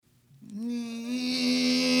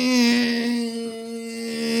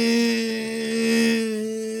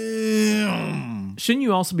Shouldn't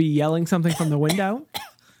you also be yelling something from the window?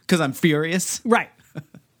 Because I'm furious. Right.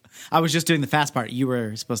 I was just doing the fast part. You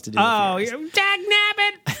were supposed to do the Oh, furious.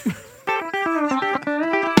 dag-nabbit!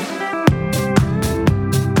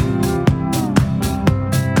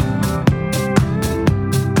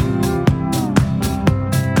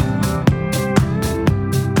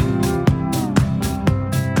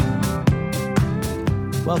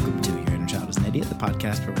 Welcome to Your Inner Child is an Idiot, the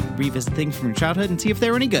podcast where we revisit things from your childhood and see if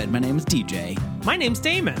they were any good. My name is DJ. My name's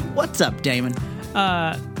Damon. What's up, Damon?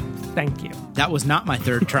 Thank you. That was not my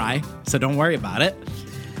third try, so don't worry about it.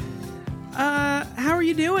 How are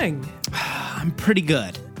you doing? I'm pretty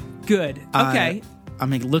good. Good. Okay.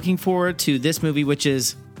 I'm looking forward to this movie, which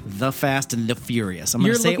is The Fast and the Furious. I'm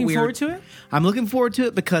You're gonna say looking it weird. forward to it? I'm looking forward to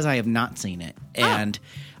it because I have not seen it. And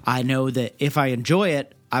I know that if I enjoy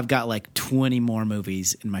it, I've got like 20 more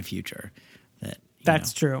movies in my future.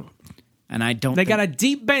 That's true. And I don't They got a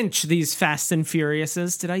deep bench, these Fast and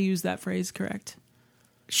Furiouses. Did I use that phrase correct?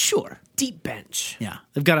 Sure. Deep bench. Yeah.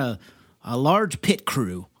 They've got a large pit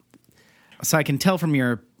crew. So I can tell from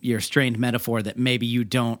your strained metaphor that maybe you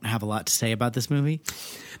don't have a lot to say about this movie.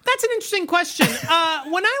 That's an interesting question.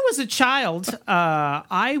 When I was a child,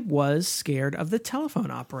 I was scared of the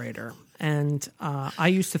telephone operator. And I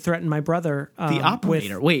used to threaten my brother. The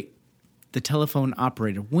operator. Wait. The telephone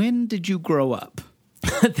operator. When did you grow up?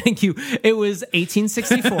 Thank you. It was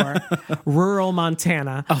 1864, rural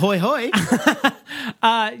Montana. Ahoy, hoy.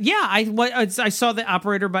 Yeah, I saw the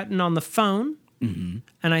operator button on the phone, and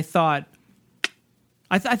I thought,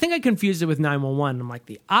 I think I confused it with 911. I'm like,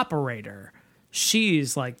 the operator,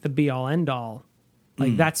 she's like the be-all, end-all.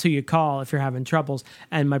 Like, that's who you call if you're having troubles.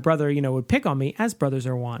 And my brother, would pick on me, as brothers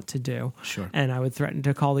are wont to do. Sure. And I would threaten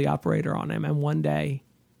to call the operator on him. And one day,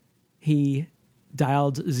 he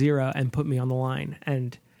dialed 0 and put me on the line.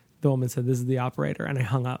 And the woman said, "This is the operator." And I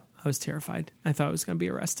hung up. I was terrified. I thought I was going to be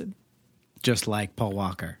arrested. Just like Paul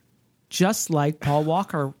Walker. Just like Paul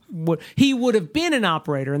Walker would. He would have been an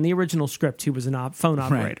operator. In the original script, he was a phone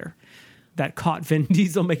operator that caught Vin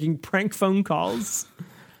Diesel making prank phone calls.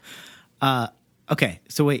 Okay,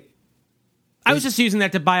 so wait. I was just using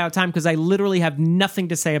that to buy out time because I literally have nothing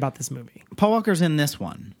to say about this movie. Paul Walker's in this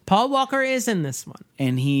one. Paul Walker is in this one.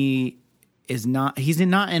 And he's not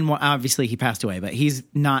in one, obviously he passed away, but he's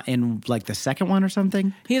not in like the second one or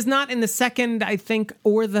something. He is not in the second, I think,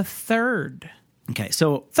 or the third. Okay,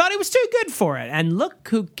 so Thought he was too good for it. And look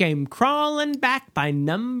who came crawling back by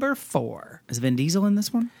number 4. is Vin Diesel in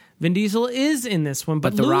this one? Vin Diesel is in this one,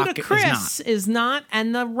 but The Rock Ludacris is not,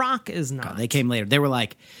 and The Rock is not. They came later. They were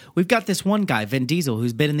like, we've got this one guy, Vin Diesel,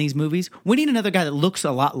 who's been in these movies. We need another guy that looks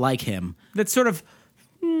a lot like him. That sort of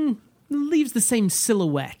leaves the same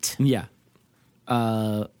silhouette. Yeah.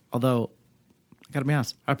 Although, I gotta be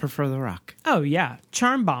honest, I prefer The Rock. Oh, yeah.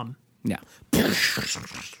 Charm bomb. Yeah.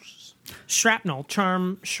 Shrapnel.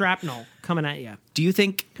 Shrapnel coming at you. Do you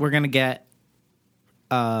think we're gonna get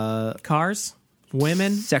Cars.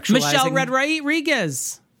 Women. Sexualizing- Michelle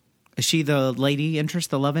Rodriguez. is she the lady interest,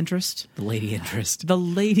 the love interest? The lady interest. The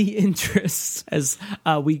lady interest, as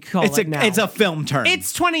we call it now. It's a film term.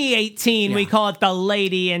 It's 2018. We Yeah. call it the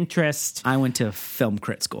lady interest. I went to film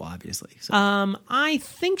crit school, obviously. So. I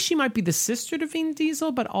think she might be the sister to Vin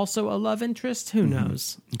Diesel, but also a love interest. Who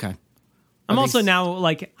knows? Okay. I'm Are also they- now,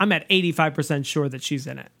 I'm at 85% sure that she's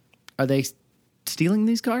in it. Are they stealing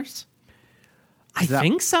these cars? I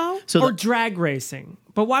think so. So or the- drag racing.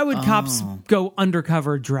 But why would cops go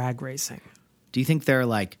undercover drag racing? Do you think they're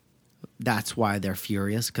like, that's why they're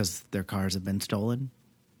furious because their cars have been stolen?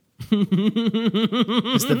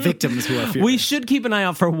 It's the victims who are furious. We should keep an eye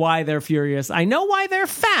out for why they're furious. I know why they're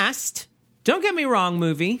fast. Don't get me wrong,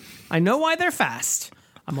 movie. I know why they're fast.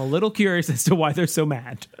 I'm a little curious as to why they're so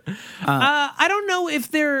mad. I don't know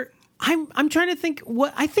if they're... I'm trying to think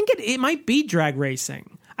what... I think it might be drag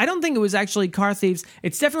racing. I don't think it was actually car thieves.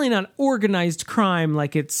 It's definitely not organized crime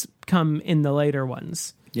like it's come in the later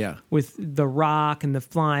ones. Yeah. With The Rock and the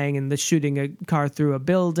flying and the shooting a car through a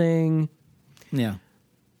building. Yeah.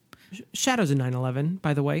 Shadows of 9/11,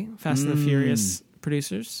 by the way. Fast and the Furious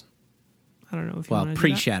producers. I don't know if you Well, want to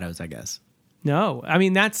pre-Shadows, I guess. No, I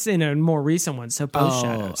mean, that's in a more recent one, so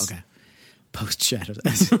post-Shadows. Okay.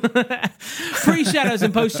 Post-Shadows. Pre-Shadows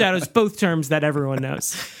and post-Shadows, both terms that everyone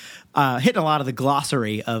knows. Hitting a lot of the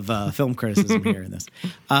glossary of film criticism here in this.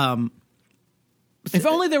 If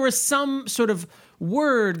only there was some sort of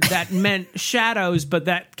word that meant shadows, but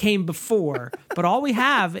that came before. But all we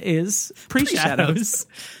have is pre-Shadows.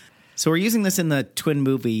 So we're using this in the twin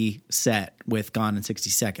movie set with Gone in 60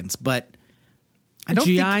 Seconds, but I don't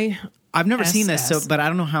think... I've never seen this, but I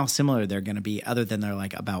don't know how similar they're going to be other than they're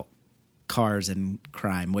like about cars and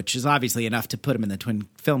crime, which is obviously enough to put them in the twin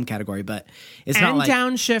film category. But it's and not like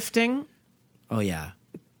downshifting. Oh yeah,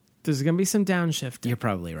 There's going to be some downshifting. you're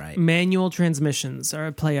probably right. Manual transmissions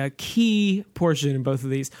play a key portion in both of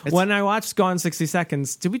these. When I watched Gone 60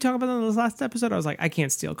 Seconds, did we talk about that in the last episode? I was like, I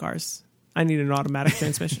can't steal cars. I need an automatic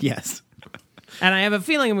transmission. Yes. And I have a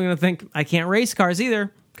feeling I'm going to think I can't race cars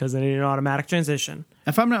either because I need an automatic transmission.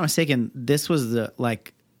 If I'm not mistaken, this was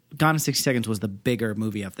Gone in 60 Seconds was the bigger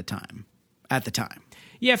movie of the time. At the time.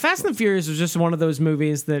 Yeah, Fast and the Furious was just one of those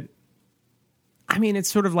movies that, I mean, it's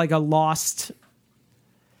sort of like a lost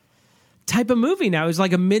type of movie now. It was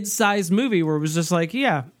like a mid-sized movie where it was just like,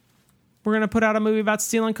 yeah, we're going to put out a movie about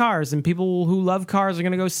stealing cars, and people who love cars are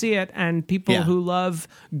going to go see it, and people who love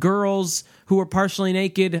girls who are partially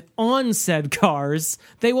naked on said cars,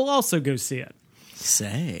 they will also go see it.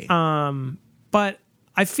 Say. But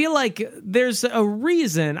I feel like there's a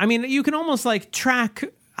reason. I mean, you can almost like track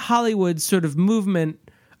Hollywood's sort of movement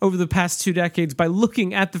over the past 2 decades by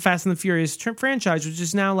looking at the Fast and the Furious franchise, which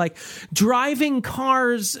is now like driving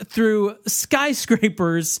cars through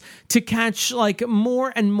skyscrapers to catch like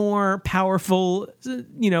more and more powerful,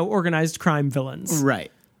 organized crime villains.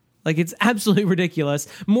 Right. Like, it's absolutely ridiculous.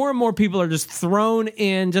 More and more people are just thrown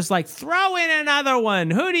in, just like, throw in another one.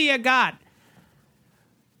 Who do you got?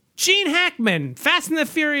 Gene Hackman, Fast and the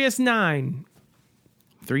Furious 9.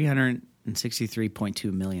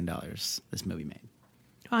 $363.2 million this movie made.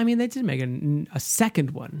 I mean, they did make a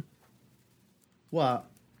second one. Well,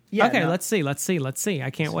 yeah. Okay, let's see. I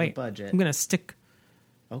can't wait. Budget. I'm gonna stick.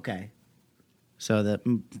 Okay. So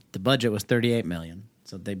the budget was $38 million.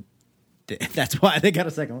 So that's why they got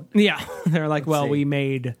a second one. Yeah, they're like, Let's see. we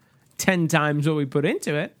made 10 times what we put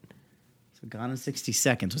into it. So Gone in 60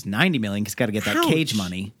 Seconds was $90 million because got to get that Ouch. cage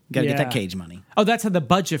money. Got to get Yeah. that cage money. Oh, that's the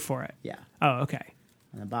budget for it. Yeah. Oh, okay.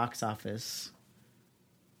 And the box office.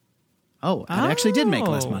 Oh, it actually did make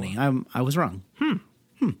less Oh. money. I was wrong. I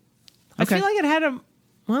Okay. feel like it had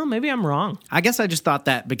well, maybe I'm wrong. I guess I just thought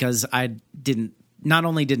that because I not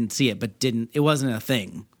only didn't see it, but it wasn't a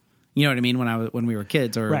thing. You know what I mean? When we were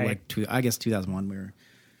kids, or Right. I guess 2001, we were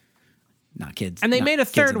not kids. And they not made a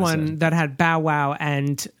kids third in the one set. that had Bow Wow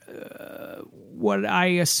and what I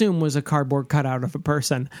assume was a cardboard cutout of a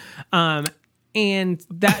person. And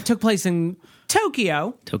that took place in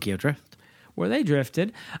Tokyo, Tokyo Drift. where they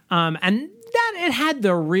drifted. And that it had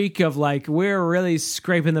the reek of like, we're really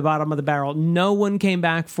scraping the bottom of the barrel. No one came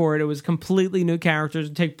back for it. It was completely new characters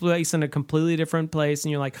to take place in a completely different place.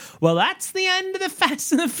 And you're like, well, that's the end of the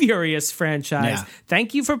Fast and the Furious franchise. Yeah.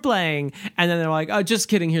 Thank you for playing. And then they're like, oh, just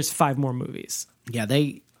kidding. Here's 5 more movies. Yeah,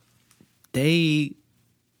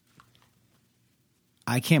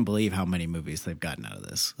 I can't believe how many movies they've gotten out of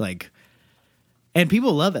this. Like, and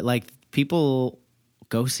people love it. Like, people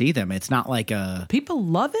go see them. It's not like People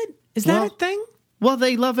love it? Is Well, that a thing? well,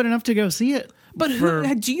 they love it enough to go see it. But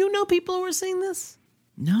do you know people who are seeing this?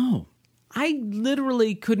 No. I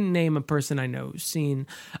literally couldn't name a person I know who's seen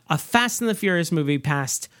a Fast and the Furious movie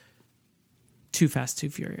past Too Fast, Too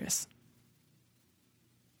Furious.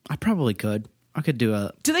 I probably could. I could do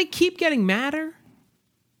a... Do they keep getting madder?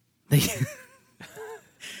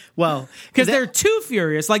 Well... Because they're too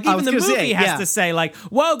furious. Like, even was the gonna movie say, has yeah. to say, like,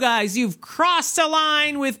 whoa, guys, you've crossed a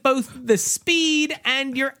line with both the speed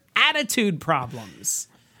and your attitude problems.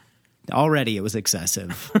 Already it was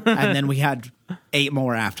excessive. And then we had 8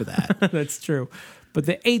 more after that. That's true. But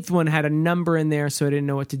the 8th one had a number in there, so I didn't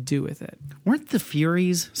know what to do with it. Weren't the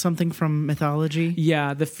Furies something from mythology?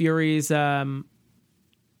 Yeah, the Furies. I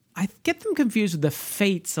get them confused with the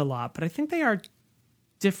Fates a lot, but I think they are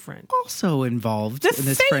different. Also involved The in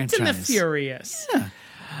this Fate franchise. and the Furious.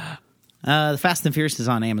 The Fast and the Furious is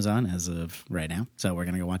on Amazon as of right now, so we're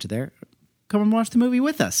going to go watch it there. Come and watch the movie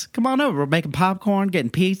with us. Come on over. We're making popcorn,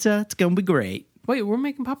 getting pizza. It's going to be great. Wait, we're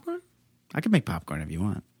making popcorn? I can make popcorn if you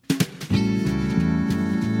want.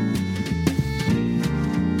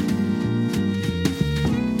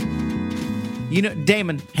 You know,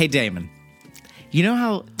 Damon. Hey, Damon. You know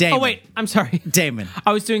how Damon? Oh, wait. I'm sorry. Damon.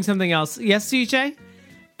 I was doing something else. Yes, CJ?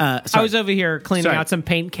 I Sorry. was over here cleaning Sorry. out some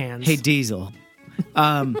paint cans. Hey, Diesel.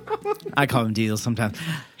 I call him Diesel sometimes.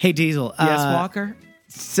 Hey, Diesel. Yes, Walker?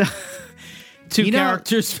 So, Two you know-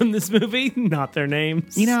 characters from this movie, not their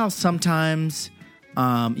names. you know how sometimes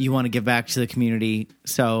you want to give back to the community,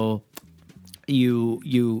 so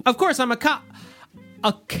you Of course, I'm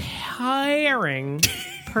a caring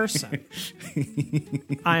person.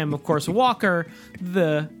 I am, of course, Walker,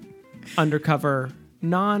 the undercover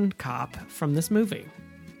non-cop from this movie.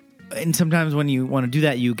 and sometimes when you want to do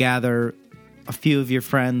that, you gather a few of your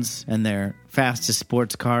friends and their fastest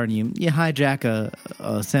sports car, and you hijack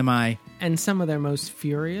a semi. And some of their most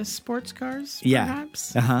furious sports cars,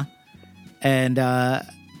 perhaps? And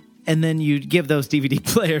then you give those DVD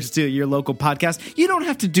players to your local podcast. You don't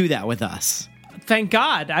have to do that with us. Thank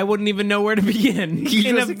God. I wouldn't even know where to begin.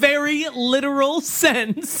 In a very literal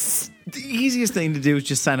sense. The easiest thing to do is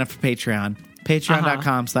just sign up for Patreon.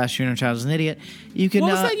 Patreon.com/Your Inner Child is an Idiot. You can.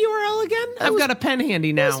 What was that URL again? I've got a pen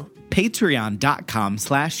handy now.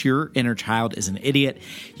 Patreon.com/Your Inner Child is an Idiot.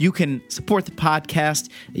 You can support the podcast.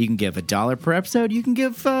 You can give $1 per episode. You can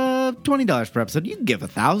give $20 per episode. You can give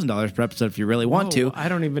 $1,000 per episode if you really want to. I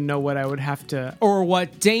don't even know what I would have to, or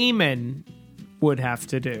what Damon would have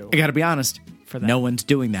to do. I got to be honest. For that. No one's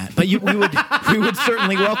doing that, but we would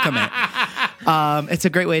certainly welcome it. It's a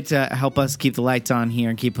great way to help us keep the lights on here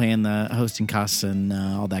and keep paying the hosting costs and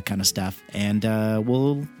all that kind of stuff. And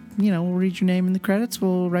we'll read your name in the credits.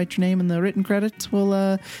 We'll write your name in the written credits.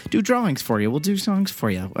 We'll do drawings for you. We'll do songs for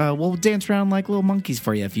you. We'll dance around like little monkeys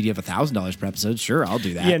for you. If you have $1,000 per episode, sure, I'll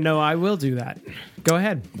do that. Yeah, no, I will do that. Go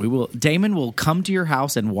ahead. We will. Damon will come to your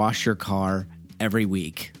house and wash your car every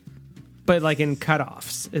but like in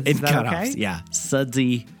cutoffs. Is that okay? Yeah.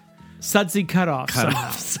 Sudsy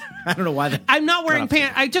cutoffs. I don't know why that. I'm not wearing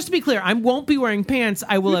pants. Just to be clear, I won't be wearing pants.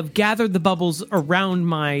 I will have gathered the bubbles around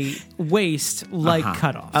my waist like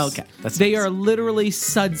cutoffs. Okay. They are literally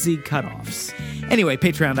sudsy cutoffs. Anyway,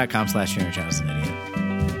 patreon.com/Your Inner Child is an Idiot.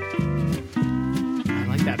 I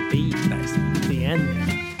like that beat. Nice. The end there.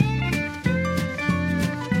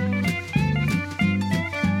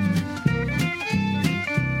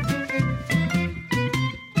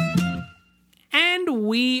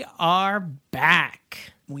 We are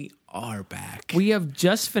back. We are back. We have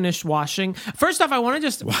just finished washing. First off, I want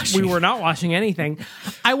to we were not washing anything.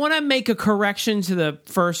 I want to make a correction to the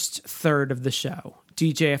first third of the show.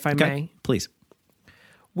 DJ, if I may. Please.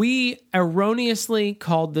 We erroneously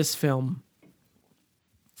called this film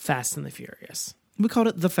Fast and the Furious. We called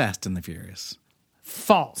it The Fast and the Furious.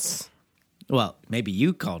 False. Well, maybe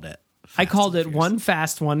you called it. I called it One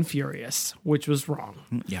Fast, One Furious, which was wrong.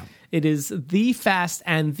 Yeah. It is The Fast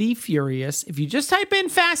and the Furious. If you just type in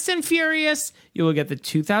Fast and Furious, you will get the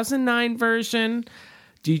 2009 version.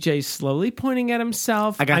 DJ's slowly pointing at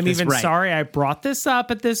himself. I'm even sorry I brought this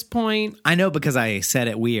up at this point. I know, because I said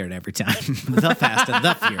it weird every time. The Fast and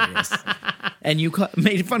the Furious. And you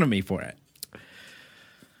made fun of me for it.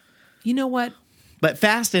 You know what? But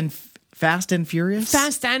Fast and Furious?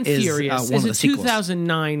 Fast and Furious is a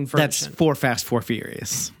 2009 version. That's 4 Fast, 4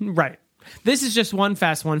 Furious. Right. This is just One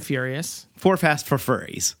Fast, One Furious. 4 Fast for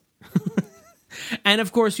furries. And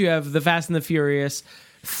of course you have The Fast and the Furious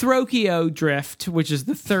Throkio Drift, which is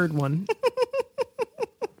the third one.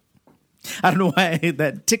 I don't know why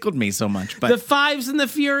that tickled me so much. But The Fives and the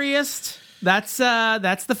Furious, that's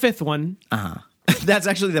the fifth one. That's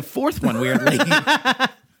actually the fourth one, weirdly.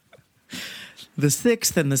 The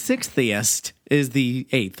sixth and the sixthiest is the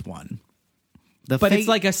eighth one. It's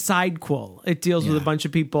like a sidequel. It deals with a bunch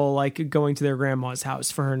of people like going to their grandma's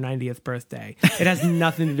house for her 90th birthday. It has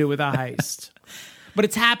nothing to do with a heist. But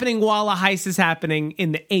it's happening while a heist is happening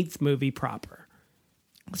in the 8th movie proper.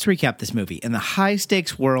 Let's recap this movie. In the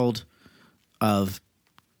high-stakes world of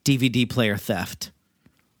DVD player theft,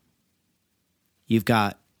 you've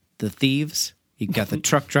got the thieves, you've got the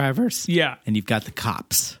truck drivers, and you've got the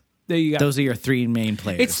cops. There you go. Those are your 3 main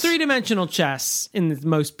players. It's 3-dimensional chess in the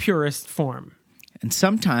most purest form. And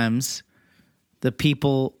sometimes the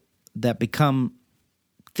people that become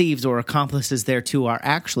thieves or accomplices there too are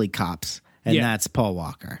actually cops, and that's Paul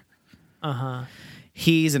Walker.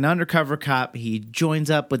 He's an undercover cop. He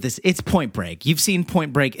joins up with this. It's Point Break. You've seen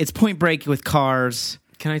Point Break. It's Point Break with cars.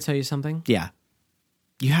 Can I tell you something? Yeah.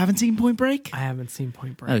 You haven't seen Point Break? I haven't seen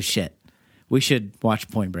Point Break. Oh, shit. We should watch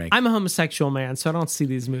Point Break. I'm a homosexual man, so I don't see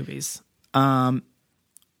these movies.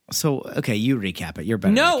 So, okay, you recap it. You're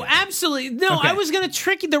better. No, absolutely. No, okay. I was going to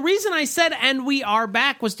trick you. The reason I said, and we are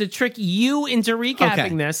back, was to trick you into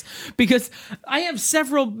recapping this, because I have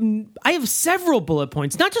several bullet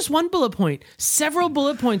points, not just one bullet point, several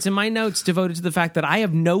bullet points in my notes devoted to the fact that I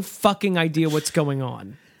have no fucking idea what's going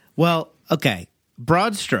on. Well, okay.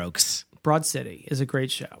 Broad strokes. Broad City is a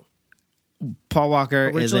great show. Paul Walker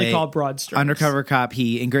originally is called Broad Strokes. Undercover cop.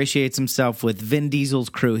 He ingratiates himself with Vin Diesel's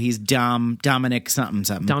crew. He's Dominic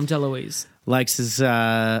something. Dom DeLuise. Likes his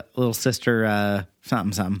little sister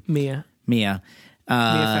something. Mia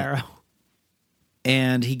Farrow.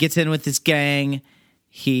 And he gets in with this gang.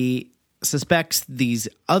 He suspects these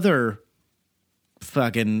other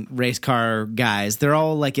fucking race car guys. They're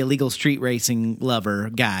all like illegal street racing lover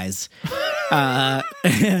guys.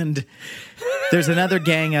 And there's another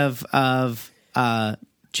gang of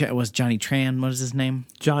was Johnny Tran. What is his name?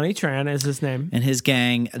 Johnny Tran is his name. And his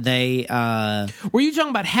gang, they... Were you talking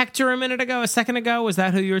about Hector a second ago? Was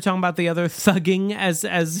that who you were talking about, the other thugging,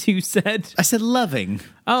 as you said? I said loving.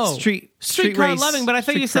 Oh, streetcar race, loving, but I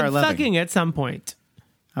thought you said loving. thugging at some point.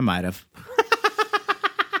 I might have.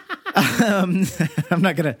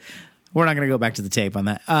 We're not gonna go back to the tape on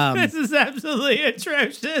that. This is absolutely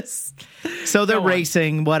atrocious. So they're Go on.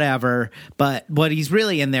 racing, whatever. But what he's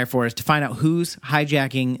really in there for is to find out who's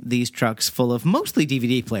hijacking these trucks full of mostly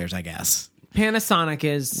DVD players, I guess. Panasonic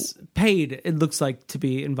is paid, it looks like, to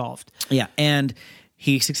be involved. Yeah, and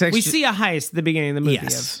he successfully... We see a heist at the beginning of the movie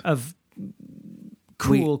Yes. of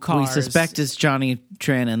cool cars. We suspect it's Johnny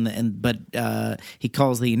Tran, but he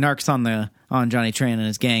calls the narcs on Johnny Tran and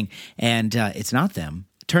his gang, and it's not them.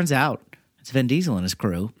 Turns out it's Vin Diesel and his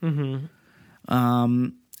crew. Mm-hmm.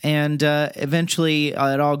 And eventually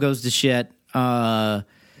it all goes to shit. There's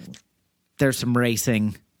some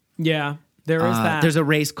racing. Yeah, there is that. There's a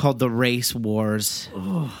race called the Race Wars.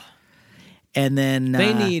 And then...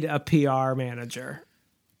 They need a PR manager.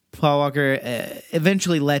 Paul Walker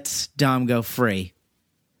eventually lets Dom go free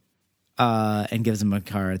and gives him a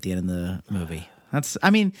car at the end of the movie. I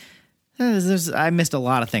missed a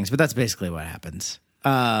lot of things, but that's basically what happens.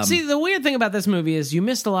 See, the weird thing about this movie is you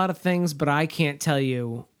missed a lot of things, but I can't tell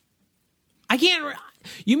you.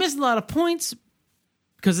 You missed a lot of points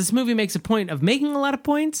because this movie makes a point of making a lot of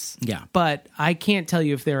points. Yeah. But I can't tell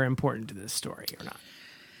you if they're important to this story or not.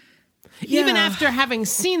 Yeah. Even after having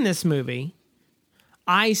seen this movie,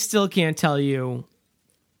 I still can't tell you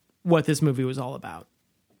what this movie was all about.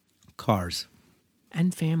 Cars.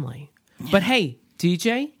 And family. Yeah. But hey,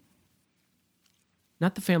 DJ,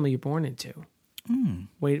 not the family you're born into.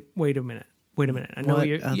 Wait a minute. I know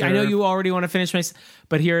you already want to finish my,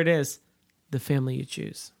 but here it is. The family you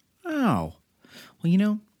choose. Oh.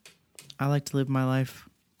 Well, I like to live my life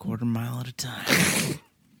quarter mile at a time.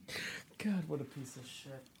 God, what a piece of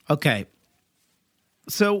shit. Okay.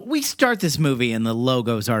 So we start this movie and the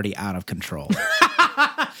logo's already out of control.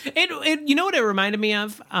 You know what it reminded me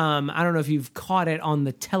of? I don't know if you've caught it on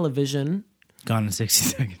the television. Gone in 60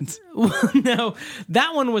 Seconds. No,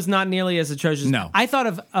 that one was not nearly as atrocious. No. I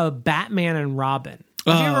thought of Batman and Robin.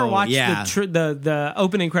 Have you ever watched the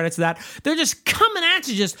opening credits of that? They're just coming at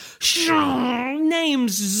you, just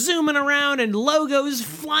names zooming around and logos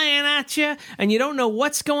flying at you, and you don't know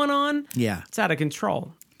what's going on. Yeah. It's out of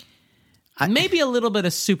control. Maybe a little bit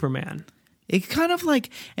of Superman. It kind of like,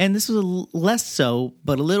 and this was less so,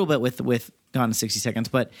 but a little bit with Gone in 60 Seconds,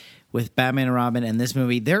 but with Batman and Robin and this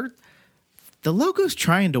movie, the logo's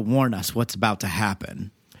trying to warn us what's about to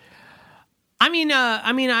happen. I'm.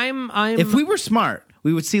 If we were smart,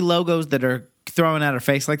 we would see logos that are thrown at our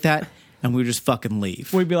face like that, and we would just fucking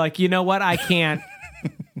leave. We'd be like, you know what? I can't.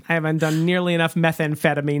 I haven't done nearly enough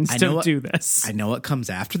methamphetamines to do this. I know what comes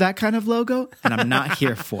after that kind of logo, and I'm not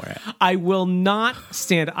here for it. I will not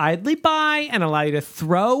stand idly by and allow you to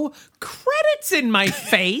throw credits in my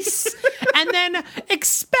face and then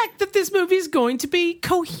expect that this movie is going to be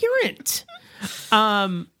coherent.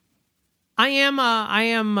 I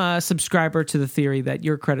am a subscriber to the theory that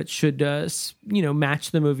your credits should,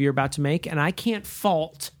 match the movie you're about to make, and I can't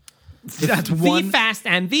fault the Fast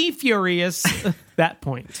and the Furious that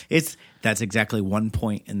point. That's exactly 1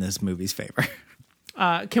 point in this movie's favor.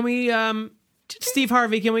 Can we, Steve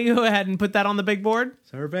Harvey? Can we go ahead and put that on the big board?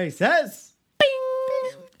 Survey says.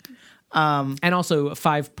 Bing! And also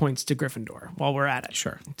 5 points to Gryffindor while we're at it.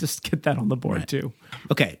 Sure, just get that on the board too.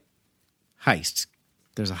 Okay. Heist.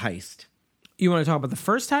 There's a heist. You want to talk about the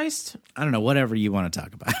first heist? I don't know, whatever you want to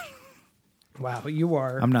talk about. Wow, you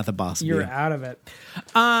are. I'm not the boss. You're out of it.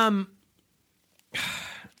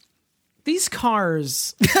 These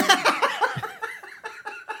cars.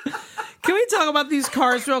 Can we talk about these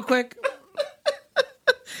cars real quick?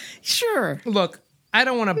 Sure. Look, I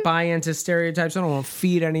don't want to buy into stereotypes. I don't want to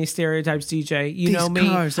feed any stereotypes, DJ. You know me. These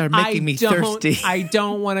cars are making me thirsty. I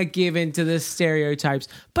don't want to give into the stereotypes,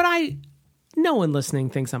 but no one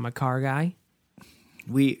listening thinks I'm a car guy.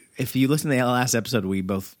 If you listen to the last episode, we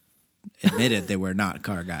both admitted they were not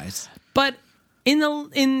car guys. But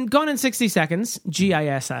in Gone in 60 Seconds,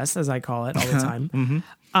 GISS as I call it all the time,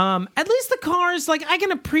 at least the cars, like, I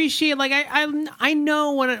can appreciate, like, I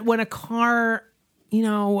know when a car,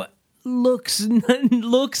 looks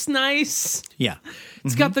nice. Yeah.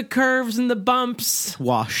 It's got the curves and the bumps.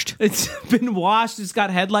 Washed. It's been washed. It's got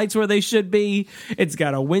headlights where they should be. It's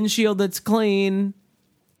got a windshield that's clean.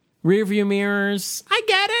 Rear view mirrors. I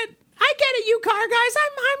get it, you car guys.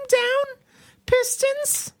 I'm down.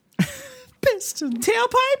 Pistons.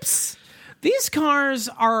 Tailpipes. These cars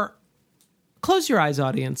are, close your eyes,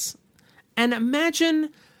 audience, And imagine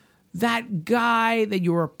that guy that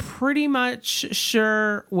you were pretty much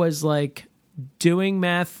sure was like doing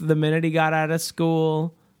meth the minute he got out of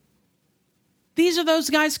school. These are those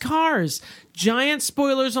guys' cars. Giant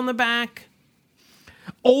spoilers on the back.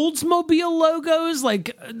 Oldsmobile logos,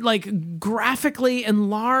 like graphically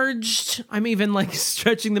enlarged. I'm even like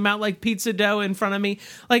stretching them out like pizza dough in front of me,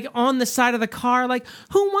 like on the side of the car. Like,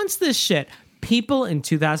 who wants this shit? People in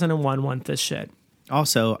 2001 want this shit.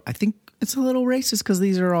 Also, I think it's a little racist because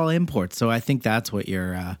these are all imports. So I think that's what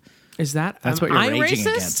you're. Is that That's what you're I raging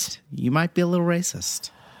racist? against. You might be a little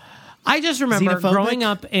racist. I just remember Xenophobic? growing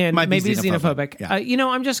up in Might be maybe xenophobic. xenophobic. Yeah.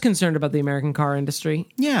 I'm just concerned about the American car industry.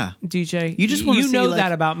 Yeah. DJ, You just wanna see, know like-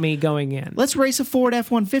 that about me going in. Let's race a Ford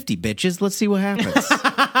F-150, bitches. Let's see what happens.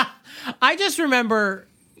 I just remember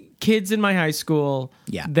kids in my high school.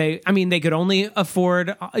 Yeah. they could only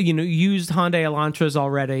afford used Hyundai Elantras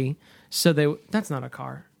already. So that's not a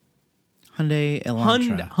car. Hyundai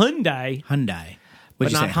Elantra. Hyundai.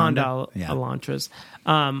 What'd But you not say, Honda Yeah. Elantras.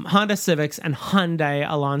 Honda Civics and Hyundai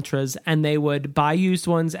Elantras, and they would buy used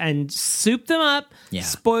ones and soup them up. Yeah.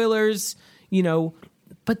 Spoilers,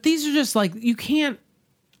 but these are just like, you can't.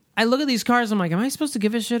 I look at these cars, I'm like, am I supposed to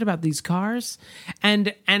give a shit about these cars?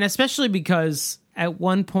 And especially because at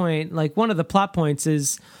one point, like one of the plot points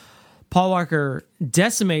is Paul Walker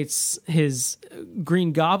decimates his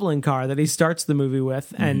Green Goblin car that he starts the movie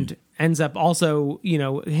with, and ends up also,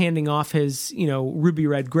 handing off his, ruby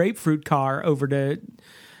red grapefruit car over to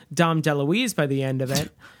Dom DeLuise by the end of it.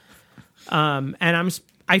 And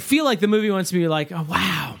I feel like the movie wants to be like, oh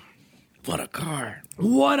wow, What a car.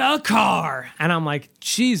 what a car! And I'm like,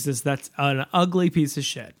 Jesus, that's an ugly piece of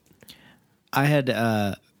shit. I had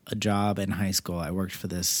a job in high school. I worked for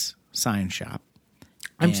this sign shop.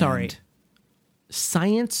 I'm And- sorry.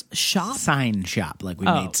 Science shop? Sign shop, like we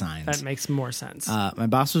made signs. That makes more sense. My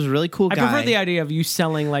boss was a really cool I guy. prefer the idea of you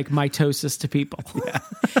selling like mitosis to people.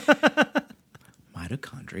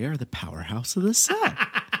 Mitochondria are the powerhouse of the cell.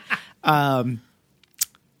 My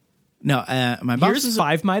boss Here's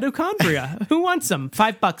 5 mitochondria. Who wants them?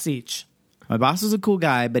 $5 each. My boss was a cool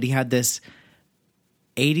guy, but he had this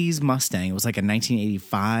 80s Mustang. It was like a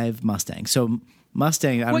 1985 Mustang. So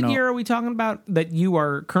Mustang, I don't What know. year are we talking about that you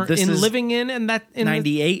are This is living in? And that in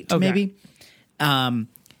 98 Okay. maybe.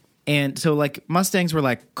 And so like Mustangs were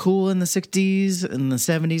like cool in the 60s, in the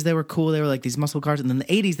 70s they were cool. They were like these muscle cars. And then the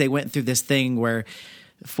 80s they went through this thing where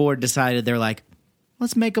Ford decided they're like,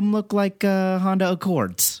 let's make them look like Honda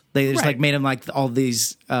Accords. They just Right. like made them like all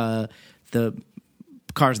these the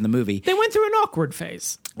cars in the movie. They went through an awkward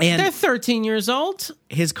phase. And- they're 13 years old.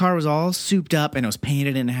 His car was all souped up and it was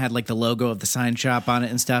painted and it had like the logo of the sign shop on it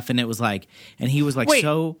and stuff. And it was like, and he was like, Wait.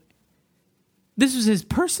 so This was his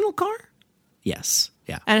personal car? yes,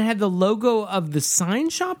 yeah. And it had the logo of the sign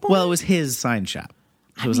shop on Well, it? it was his sign shop.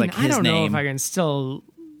 It was like his I don't know name. if I can still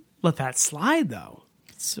let that slide, though.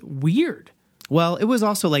 It's weird. Well, it was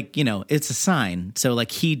also like, it's a sign. So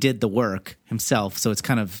like he did the work himself. So it's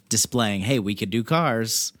kind of displaying, hey, we could do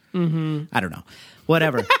cars. Mm-hmm. I don't know.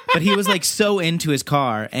 Whatever. But he was like so into his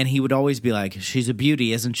car and he would always be like, she's a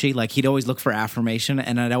beauty, isn't she? Like he'd always look for affirmation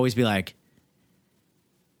and I'd always be like,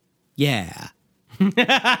 yeah.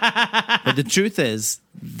 But the truth is,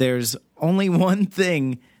 there's only one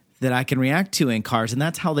thing that I can react to in cars, and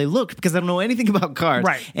that's how they look, because I don't know anything about cars.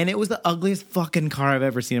 Right. And it was the ugliest fucking car I've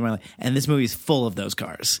ever seen in my life. And this movie is full of those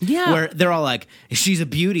cars. Yeah. Where they're all like, she's a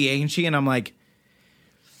beauty, ain't she? And I'm like,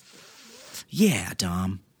 yeah,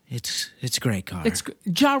 Dom. It's a great car. It's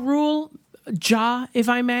Ja Rule, Ja, if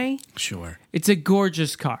I may. Sure. It's a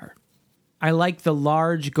gorgeous car. I like the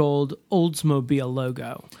large gold Oldsmobile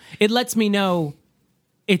logo. It lets me know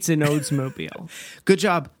it's an Oldsmobile. Good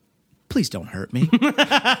job. Please don't hurt me.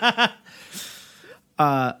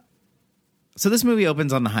 So this movie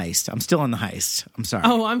opens on the heist. I'm still on the heist. I'm sorry.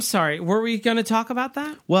 Oh, I'm sorry. Were we going to talk about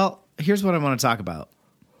that? Well, here's what I want to talk about.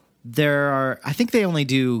 I think they only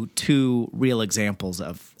do 2 real examples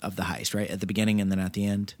of the heist, right? At the beginning and then at the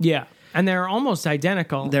end. Yeah. And they're almost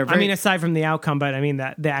identical. They're very- aside from the outcome, but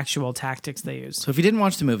the actual tactics they use. So if you didn't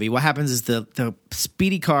watch the movie, what happens is the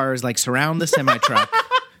speedy cars like surround the semi truck.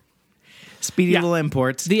 Speedy Yeah. little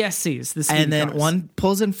imports. The SCs, the speed And then cars. one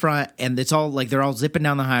pulls in front and it's all like they're all zipping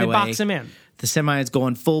down the They highway. box him in. The semi is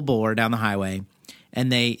going full bore down the highway.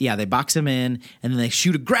 And they box him in and then they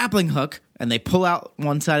shoot a grappling hook and they pull out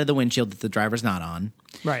one side of the windshield that the driver's not on.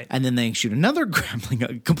 Right. And then they shoot another grappling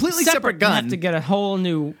hook, completely separate You gun. have to get a whole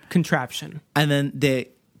new contraption. And then they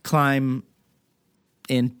climb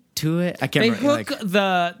into it. I can't They remember.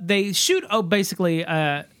 hook they shoot basically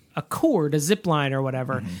a cord, a zip line or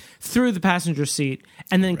whatever, through the passenger seat,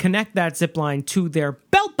 and then connect that zip line to their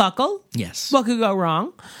belt buckle. Yes. What could go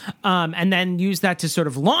wrong? And then use that to sort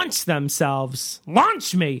of launch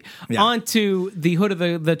me onto the hood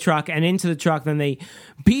of the truck and into the truck. Then they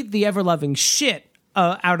beat the ever-loving shit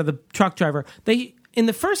out of the truck driver. In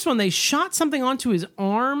the first one, they shot something onto his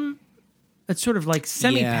arm that sort of like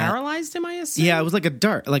semi-paralyzed him, I assume? Yeah, it was like a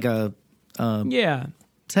dart, like a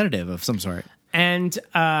sedative of some sort. And,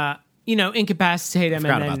 incapacitate him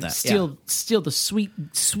and then that. steal the sweet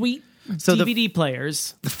DVD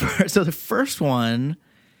players. So the first one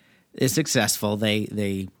is successful.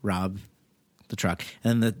 They rob the truck.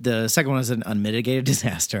 And the second one is an unmitigated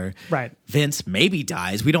disaster. Right. Vince maybe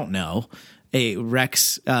dies. We don't know.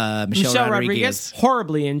 Rex, Michelle Rodriguez,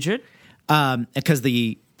 horribly injured. Because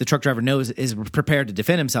the truck driver is prepared to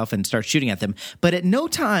defend himself and starts shooting at them. But at no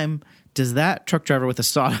time does that truck driver with a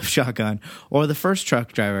sawed-off shotgun or the first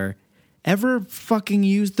truck driver ever fucking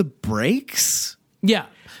use the brakes? Yeah.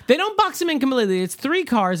 They don't box him in completely. It's 3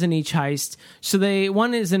 cars in each heist. So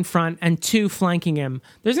one is in front and 2 flanking him.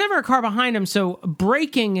 There's never a car behind him, so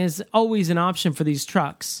braking is always an option for these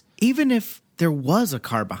trucks. Even if there was a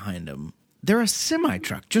car behind him, they're a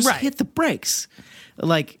semi-truck. Just hit the brakes.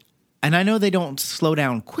 And I know they don't slow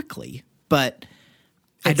down quickly, but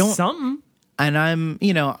I don't. Something. And I'm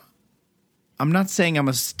not saying I'm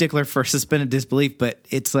a stickler for suspended disbelief, but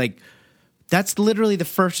it's like that's literally the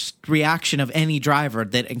first reaction of any driver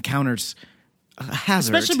that encounters a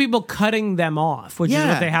hazard. Especially people cutting them off, which is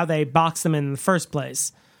how they box them in the first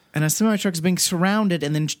place. And a semi-truck is being surrounded,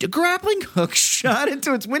 and then a grappling hook shot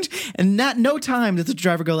into its winch, and no time does the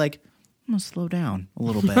driver go like, I'm going to slow down a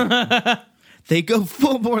little bit. They go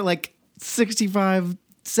full bore, like 65,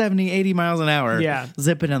 70, 80 miles an hour. Yeah.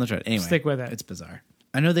 Zipping down the track. Anyway. Stick with it. It's bizarre.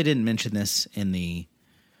 I know they didn't mention this in the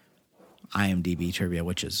IMDb trivia,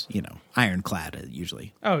 which is, ironclad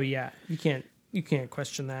usually. Oh, yeah. You can't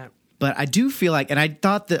question that. But I do feel like, and I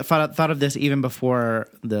thought of this even before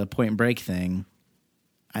the Point Break thing,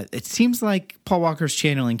 it seems like Paul Walker's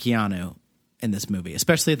channeling Keanu in this movie,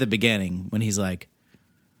 especially at the beginning when he's like,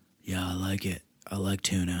 yeah, I like it. I like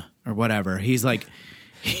tuna or whatever. He's like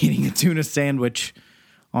eating a tuna sandwich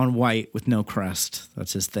on white with no crust.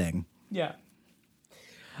 That's his thing. Yeah.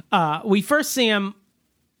 We first see him.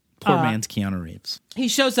 Poor man's Keanu Reeves. He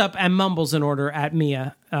shows up and mumbles an order at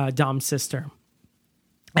Mia, Dom's sister.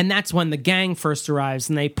 And that's when the gang first arrives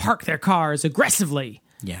and they park their cars aggressively.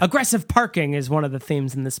 Yeah. Aggressive parking is one of the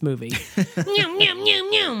themes in this movie. Nyum, nyum,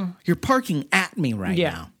 nyum, nyum. You're parking at me right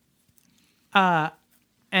now.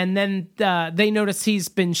 And then they notice he's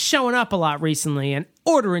been showing up a lot recently and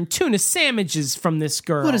ordering tuna sandwiches from this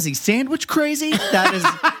girl. What is he, sandwich crazy? That is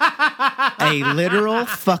a literal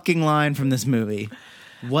fucking line from this movie.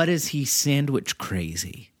 What is he, sandwich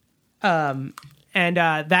crazy? And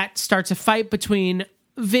that starts a fight between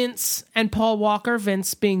Vince and Paul Walker.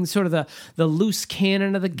 Vince being sort of the loose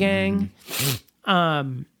cannon of the gang.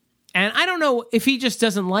 And I don't know if he just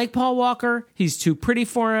doesn't like Paul Walker. He's too pretty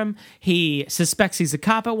for him. He suspects he's a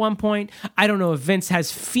cop at one point. I don't know if Vince has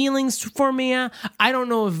feelings for Mia. I don't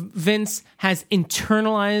know if Vince has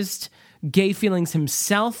internalized gay feelings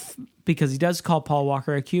himself because he does call Paul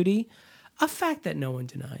Walker a cutie. A fact that no one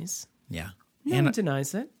denies. Yeah. No one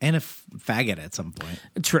denies it. And a faggot at some point.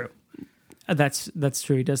 True. That's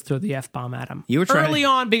true. He does throw the F-bomb at him. You were trying early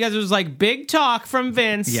on because it was like big talk from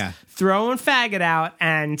Vince. Yeah. Throwing faggot out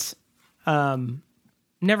and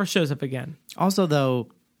never shows up again. Also, though,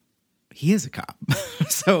 he is a cop.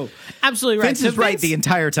 So absolutely right. Vince is right the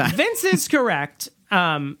entire time. Vince is correct.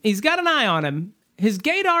 He's got an eye on him. His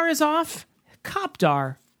gaydar is off.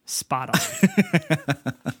 Copdar spot on.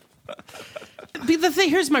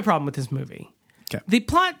 Here's my problem with this movie. Okay. The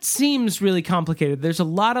plot seems really complicated. There's a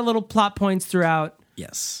lot of little plot points throughout.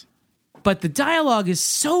 Yes. But the dialogue is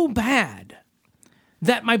so bad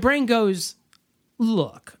that my brain goes,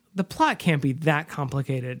 look, the plot can't be that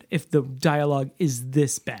complicated if the dialogue is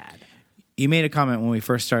this bad. You made a comment when we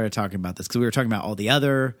first started talking about this because we were talking about all the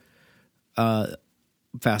other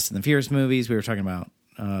Fast and the Furious movies. We were talking about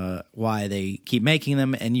why they keep making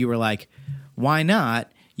them. And you were like, why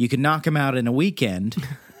not? You can knock them out in a weekend.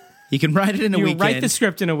 You can write it in a weekend. You write the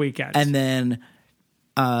script in a weekend. And then,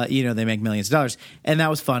 they make millions of dollars. And that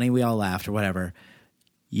was funny. We all laughed or whatever.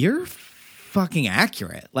 You're fucking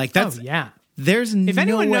accurate. Like, that's... Oh, yeah. There's no way. If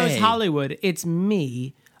anyone knows Hollywood, it's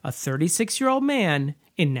me, a 36-year-old man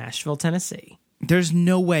in Nashville, Tennessee. There's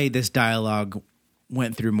no way this dialogue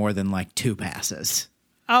went through more than, 2 passes.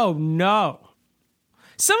 Oh, no.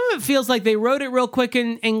 Some of it feels like they wrote it real quick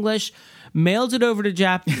in English, mailed it over to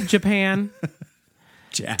Japan...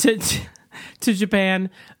 to Japan.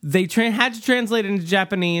 They had to translate it into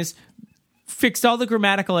Japanese, fixed all the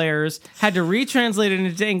grammatical errors, had to retranslate it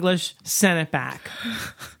into English, sent it back.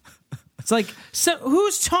 It's like, so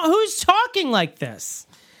who's talking like this?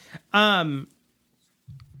 But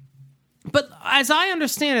as I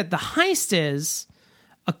understand it, the heist is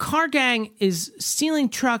a car gang is stealing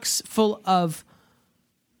trucks full of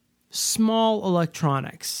small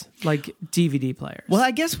electronics, like DVD players. Well,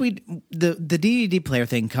 I guess the DVD player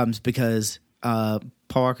thing comes because Paul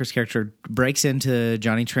Walker's character breaks into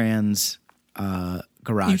Johnny Tran's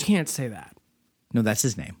garage. You can't say that. No, that's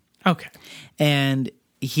his name. Okay. And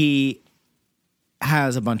he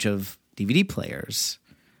has a bunch of DVD players,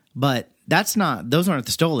 but those aren't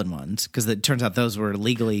the stolen ones, because it turns out those were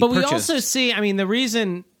legally purchased. We also see, I mean, the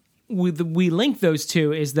reason we link those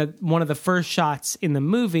two is that one of the first shots in the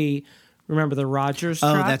movie, remember the Rogers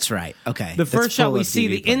truck? Oh, that's right. Okay. The first shot we see, DVD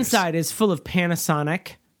the players. inside is full of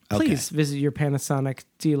Panasonic. Please visit your Panasonic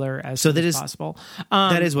dealer as soon as possible.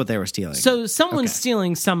 That is what they were stealing. So someone's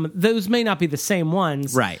stealing some. Those may not be the same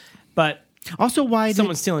ones. Right. But also,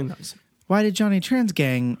 someone's stealing those. Why did Johnny Tran's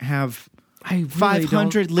gang have really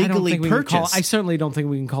 500 legally purchased? I certainly don't think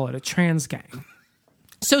we can call it a trans gang.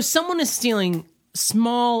 So someone is stealing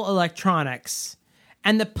small electronics,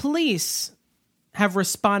 and the police have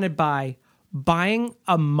responded by buying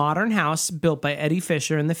a modern house built by Eddie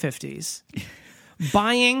Fisher in the 50s,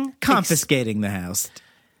 confiscating the house,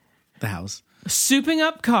 souping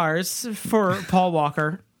up cars for Paul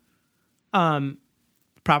Walker,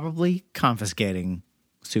 probably confiscating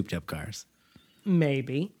souped up cars,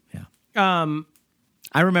 maybe. Yeah.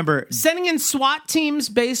 I remember sending in SWAT teams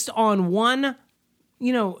based on one.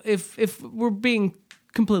 You know, if we're being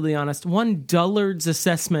completely honest, one dullard's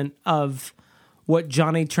assessment of what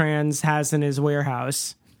Johnny Trans has in his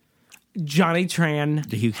warehouse, Johnny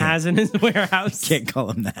Tran has in his warehouse. Can't call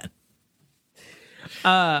him that.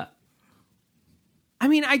 I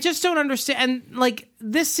mean, I just don't understand. And, like,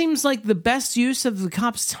 this seems like the best use of the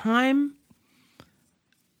cops' time.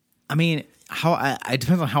 I mean, it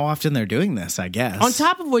depends on how often they're doing this, I guess. On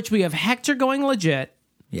top of which, we have Hector going legit.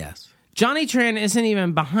 Yes. Johnny Tran isn't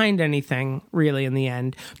even behind anything, really, in the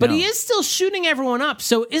end. But he is still shooting everyone up,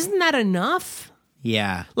 so isn't that enough?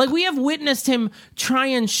 Yeah. Like, we have witnessed him try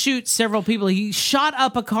and shoot several people. He shot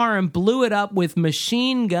up a car and blew it up with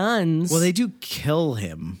machine guns. Well, they do kill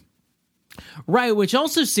him. Right, which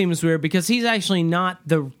also seems weird, because he's actually not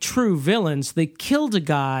the true villain. So they killed a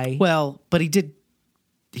guy. Well, but he did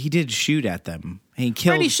shoot at them. He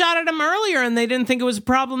killed. Right, he shot at him earlier, and they didn't think it was a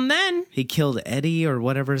problem then. He killed Eddie, or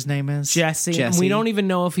whatever his name is. Jesse. And we don't even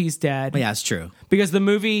know if he's dead. Yeah, it's true. Because the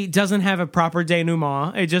movie doesn't have a proper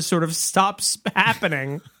denouement. It just sort of stops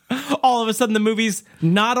happening. All of a sudden, the movie's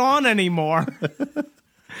not on anymore.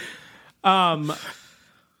 Yeah,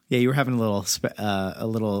 you were having a little.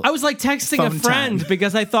 I was like texting a friend time.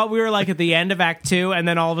 Because I thought we were like at the end of Act 2, and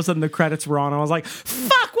then all of a sudden the credits were on. I was like,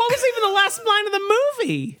 "Fuck! What was even the last line of the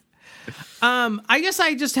movie?" I guess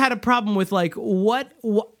I just had a problem with like why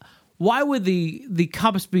would the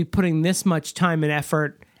cops be putting this much time and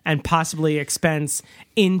effort and possibly expense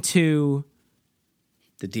into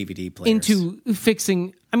the DVD players, into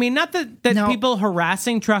fixing. I mean, not that people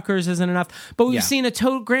harassing truckers isn't enough, but we've seen a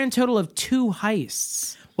grand total of 2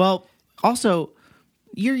 heists. Well, also,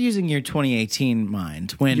 you're using your 2018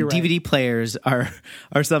 mind when DVD players are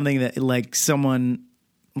something that like someone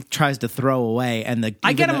tries to throw away, and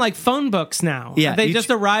I get them like phone books now. Yeah, they just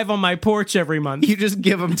arrive on my porch every month. You just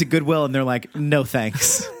give them to Goodwill, and they're like, "No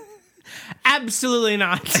thanks, absolutely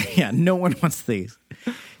not." Yeah, no one wants these.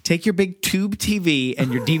 Take your big tube TV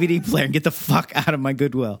and your DVD player and get the fuck out of my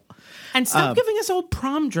Goodwill. And stop giving us old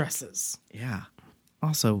prom dresses. Yeah.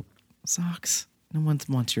 Also, socks. No one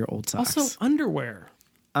wants your old socks. Also, underwear.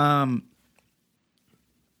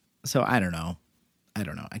 So I don't know.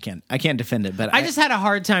 I can't defend it, but I just had a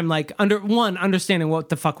hard time, like, understanding what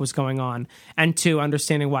the fuck was going on, and 2,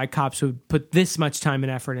 understanding why cops would put this much time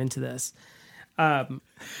and effort into this.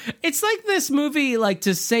 It's like this movie, like,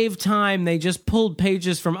 to save time, they just pulled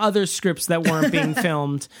pages from other scripts that weren't being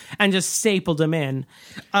filmed and just stapled them in.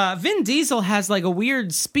 Vin Diesel has like a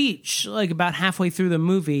weird speech, like about halfway through the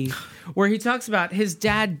movie, where he talks about his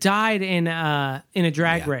dad died in a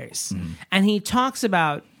drag race, and he talks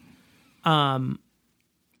about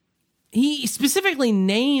he specifically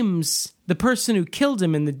names the person who killed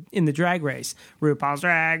him in the drag race, RuPaul's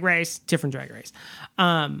Drag Race, different drag race.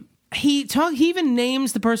 He even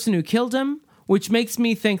names the person who killed him, which makes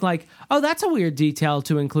me think like, oh, that's a weird detail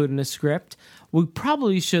to include in a script. We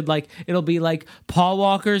probably should, like, it'll be like Paul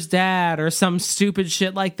Walker's dad or some stupid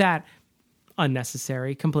shit like that.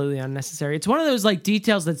 unnecessary, completely unnecessary. It's one of those like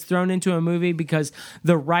details that's thrown into a movie because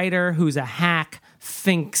the writer, who's a hack,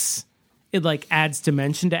 thinks it like adds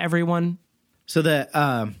dimension to everyone. So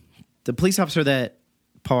the police officer that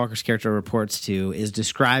Paul Walker's character reports to is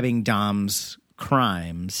describing Dom's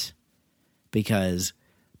crimes because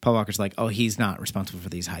Paul Walker's like, oh, he's not responsible for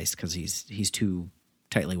these heists because he's too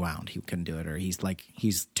tightly wound. He couldn't do it, or he's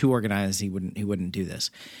too organized. He wouldn't do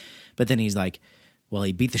this. But then he's like, well,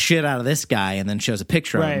 he beat the shit out of this guy, and then shows a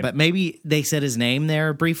picture of him. But maybe they said his name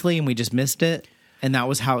there briefly, and we just missed it. And that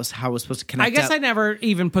was how it was supposed to connect. I guess I never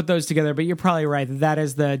even put those together, but you're probably right. That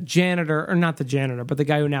is the janitor, or not the janitor, but the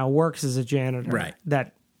guy who now works as a janitor. Right.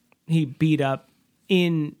 That he beat up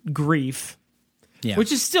in grief. Yeah.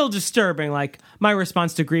 Which is still disturbing. Like, my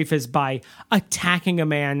response to grief is by attacking a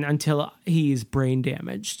man until he's brain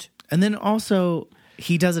damaged. And then also,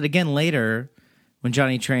 he does it again later when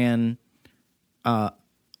Johnny Tran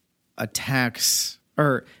attacks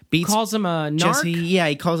or beats, calls him a narc. Jesse. Yeah,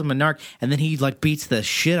 he calls him a narc, and then he like beats the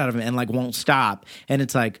shit out of him and like won't stop. And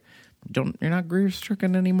it's like, you're not grief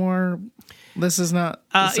stricken anymore. This is not.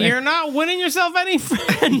 You're not winning yourself any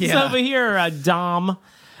friends over here, Dom.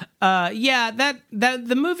 That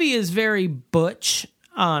the movie is very butch.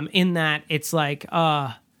 In that it's like,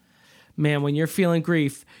 man, when you're feeling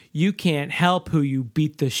grief, you can't help who you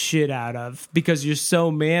beat the shit out of because you're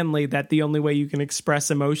so manly that the only way you can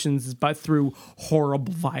express emotions is through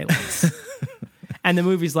horrible violence. And the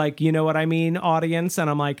movie's like, you know what I mean, audience? And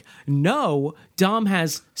I'm like, no, Dom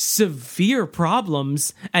has severe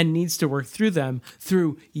problems and needs to work through them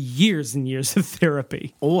through years and years of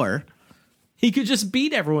therapy. Or he could just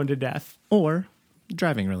beat everyone to death. Or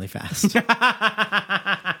driving really fast.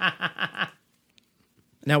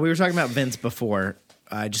 Now, we were talking about Vince before.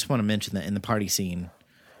 I just want to mention that in the party scene,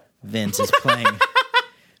 Vince is playing.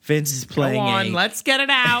 Go on, let's get it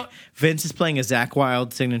out. Vince is playing a Zakk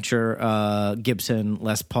Wylde signature Gibson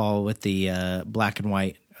Les Paul with the black and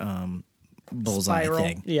white bullseye Spiral.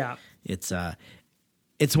 thing. Yeah, it's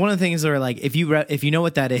one of the things where like if you know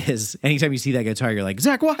what that is, anytime you see that guitar, you're like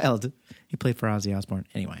Zakk Wylde. He played for Ozzy Osbourne.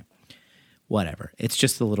 Anyway, whatever. It's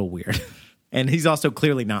just a little weird. And he's also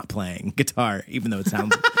clearly not playing guitar, even though it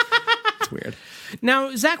sounds it's weird.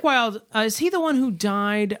 Now, Zakk Wylde, is he the one who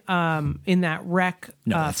died in that wreck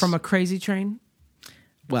from a crazy train?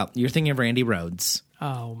 Well, you're thinking of Randy Rhoads.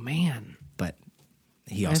 Oh, man. But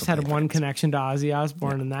he also just had one connection to Ozzy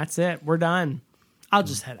Osbourne, and that's it. We're done. I'll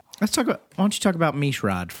just head out. Why don't you talk about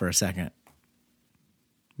Mishrod for a second?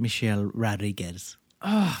 Michelle Rodriguez.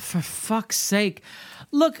 Oh, for fuck's sake.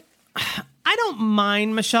 Look, I don't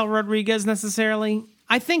mind Michelle Rodriguez necessarily.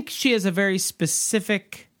 I think she has a very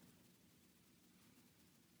specific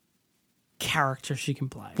character she can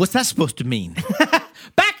play. What's that supposed to mean?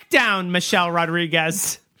 Back down, Michelle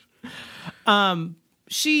Rodriguez.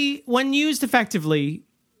 She, when used effectively,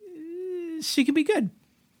 she can be good.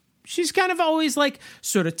 She's kind of always like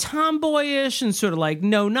sort of tomboyish and sort of like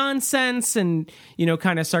no nonsense and, you know,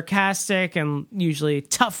 kind of sarcastic and usually a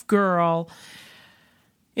tough girl.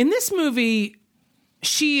 In this movie,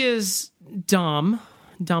 she is Dom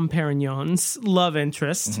Perignon's love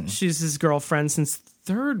interest. Mm-hmm. She's his girlfriend since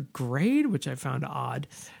third grade, which I found odd.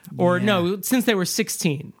 Or no, since they were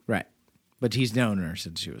 16. Right. But he's known her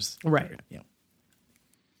since she was... Right. Yeah.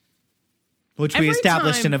 Which we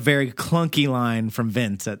established in a very clunky line from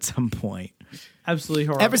Vince at some point. Absolutely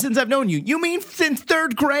horrible. Ever since I've known you. You mean since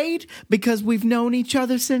third grade? Because we've known each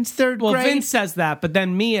other since third grade? Well, Vince says that, but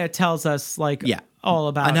then Mia tells us, like, all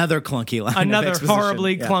about... Another clunky line. Another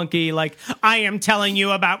horribly clunky, like, I am telling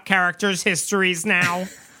you about characters' histories now.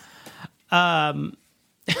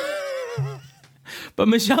 But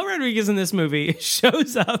Michelle Rodriguez in this movie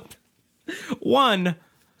shows up. One,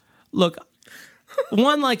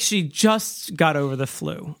 like she just got over the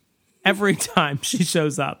flu. Every time she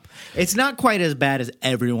shows up. It's not quite as bad as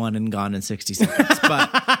everyone in Gone in 60 Seconds, but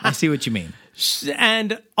I see what you mean.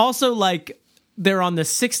 And also, like, they're on the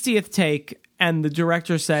 60th take, and the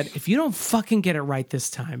director said, if you don't fucking get it right this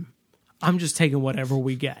time, I'm just taking whatever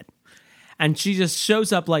we get. And she just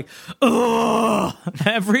shows up like, ugh,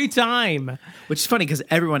 every time. Which is funny because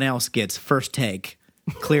everyone else gets first take,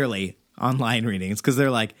 clearly, online readings, because they're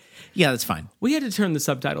like, yeah, that's fine. We had to turn the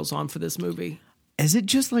subtitles on for this movie. Is it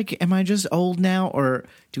just like, am I just old now, or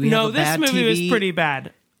do we have a bad TV? No, this movie was pretty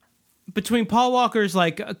bad. Between Paul Walker's,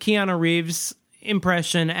 like, Keanu Reeves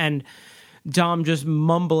impression and Dom just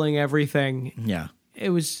mumbling everything. Yeah. It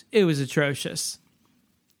was atrocious.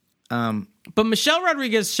 But Michelle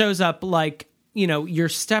Rodriguez shows up like, you know, your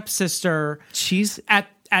stepsister. She's at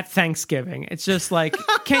Thanksgiving. It's just like,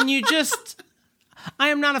 can you just... I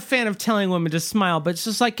am not a fan of telling women to smile, but it's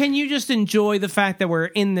just like, can you just enjoy the fact that we're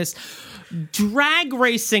in this drag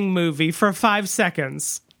racing movie for 5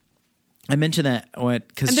 seconds? I mentioned that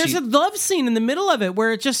because there's a love scene in the middle of it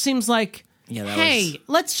where it just seems like, hey,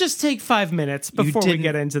 let's just take 5 minutes before we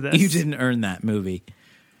get into this. You didn't earn that movie.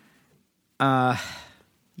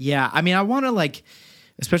 Yeah, I mean, I want to like,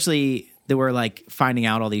 especially that we're like finding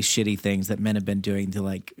out all these shitty things that men have been doing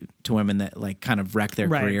to women that like kind of wreck their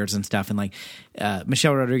careers and stuff. And like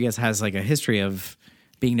Michelle Rodriguez has like a history of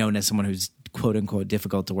being known as someone who's quote unquote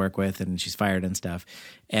difficult to work with, and she's fired and stuff.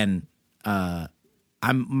 And my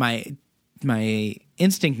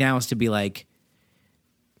instinct now is to be like,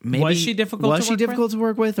 maybe was she difficult to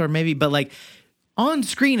work with, or maybe, but like on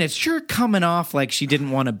screen, it's sure coming off like she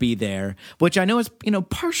didn't want to be there, which I know is,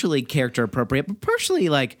 partially character appropriate, but partially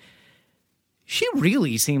like she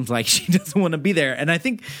really seems like she doesn't want to be there. And I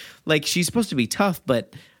think like she's supposed to be tough,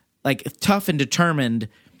 but like tough and determined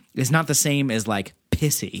is not the same as like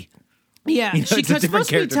pissy. Yeah, she's supposed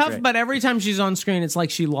to be tough, trait. but every time she's on screen, it's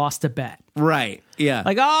like she lost a bet. Right, yeah.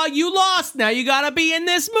 Like, oh, you lost, now you gotta be in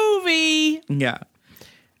this movie. Yeah.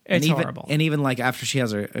 It's horrible. And even like after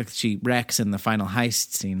she wrecks in the final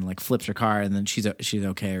heist scene, like flips her car, and then she's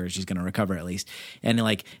okay, or she's gonna recover at least. And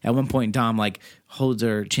like at one point, Dom like holds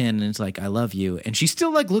her chin and is like, "I love you," and she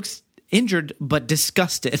still like looks injured but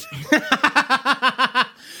disgusted.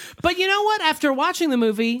 But you know what? After watching the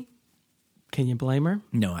movie, can you blame her?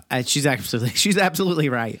 No, she's absolutely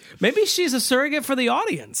right. Maybe she's a surrogate for the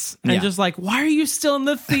audience, and just like, why are you still in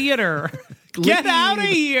the theater? Get out of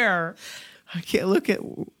here! I can't look at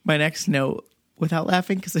my next note without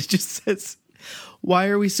laughing because it just says, "Why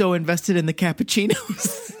are we so invested in the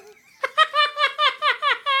cappuccinos?"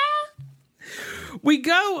 We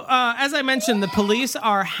go, as I mentioned, the police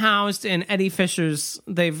are housed in Eddie Fisher's.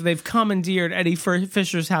 They've commandeered Eddie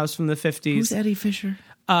Fisher's house from the 50s. Who's Eddie Fisher?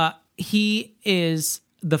 He is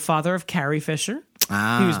the father of Carrie Fisher.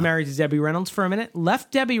 He was married to Debbie Reynolds for a minute.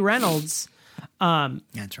 Left Debbie Reynolds.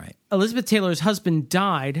 That's right. Elizabeth Taylor's husband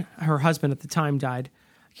died. Her husband at the time died.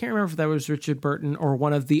 I can't remember if that was Richard Burton or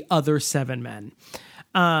one of the other 7 men.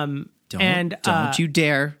 Don't you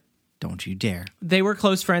dare. Don't you dare. They were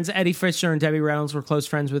close friends. Eddie Fisher and Debbie Reynolds were close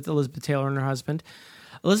friends with Elizabeth Taylor and her husband.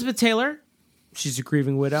 Elizabeth Taylor, she's a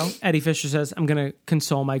grieving widow. Eddie Fisher says, I'm going to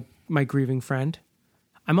console my grieving friend.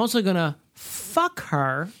 I'm also going to fuck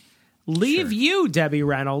her. Leave you, Debbie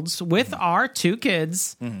Reynolds, with our 2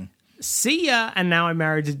 kids. Mm-hmm. See ya. And now I'm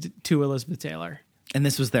married to Elizabeth Taylor. And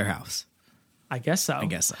this was their house. I guess so.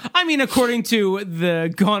 I mean, according to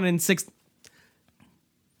the Gone in 6...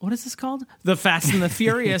 What is this called? The Fast and the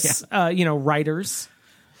Furious, writers.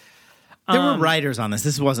 There were writers on this.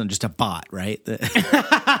 This wasn't just a bot, right?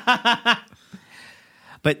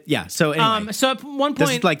 But yeah, so anyway. So at one point...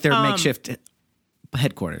 This is like their makeshift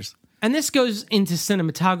headquarters. And this goes into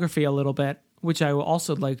cinematography a little bit, which I will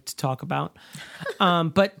also like to talk about.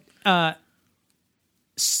 But the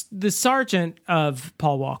sergeant of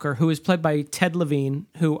Paul Walker, who is played by Ted Levine,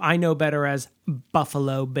 who I know better as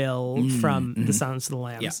Buffalo Bill from The Silence of the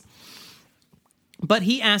Lambs. Yeah. But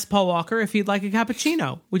he asked Paul Walker if he'd like a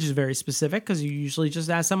cappuccino, which is very specific because you usually just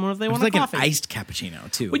ask someone if they want a coffee. Like an iced cappuccino,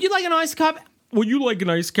 too. Would you like an iced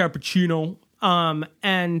cappuccino?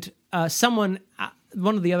 And someone,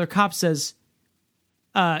 one of the other cops says,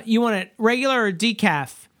 you want it regular or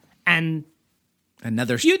decaf? And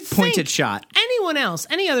another pointed shot. Anyone else,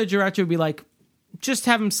 any other director would be like, just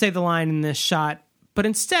have him say the line in this shot. But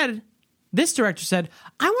instead, this director said,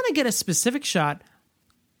 I want to get a specific shot,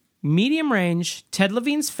 medium range, Ted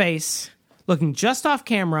Levine's face, looking just off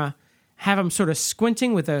camera, have him sort of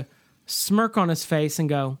squinting with a smirk on his face and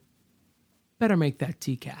go, better make that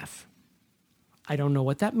decaf. I don't know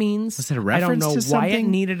what that means. Was it a reference to something? I don't know why it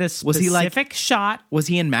needed a specific shot. Was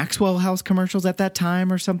he in Maxwell House commercials at that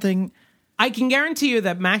time or something? I can guarantee you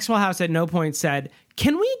that Maxwell House at no point said,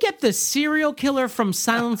 can we get the serial killer from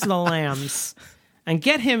Silence of the Lambs and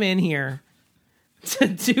get him in here to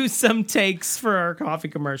do some takes for our coffee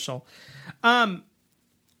commercial? At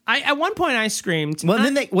one point I screamed. Well,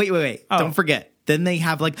 then they wait. Oh. Don't forget. Then they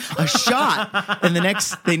have like a shot, and the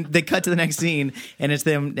next they cut to the next scene, and it's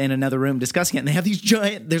them in another room discussing it. And they have these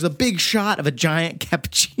there's a big shot of a giant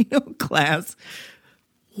cappuccino glass.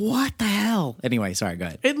 What the hell? Anyway, sorry, go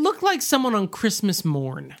ahead. It looked like someone on Christmas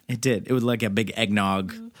morn. It did. It was like a big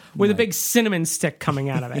eggnog. With a big cinnamon stick coming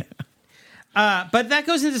out of it. But that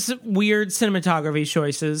goes into some weird cinematography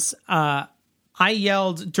choices. I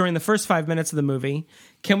yelled during the first 5 minutes of the movie,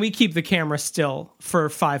 can we keep the camera still for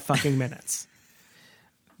 5 fucking minutes?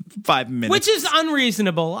 5 minutes. Which is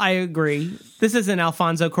unreasonable, I agree. This isn't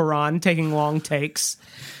Alfonso Cuarón taking long takes.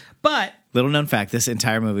 But Little known fact: this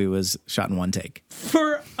entire movie was shot in one take.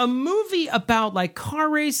 For a movie about like car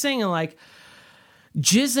racing and like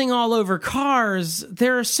jizzing all over cars,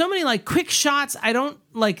 there are so many like quick shots. I don't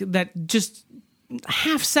like that, just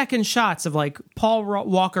half-second shots of like Paul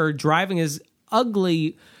Walker driving his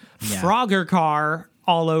ugly Frogger car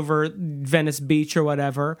all over Venice Beach or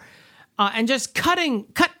whatever, and just cut.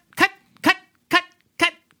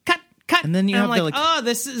 And then you have like, oh,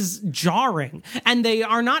 this is jarring. And they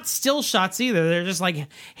are not still shots either. They're just like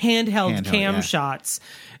handheld cam shots.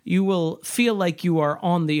 You will feel like you are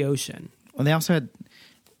on the ocean. Well, they also had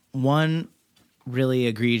one really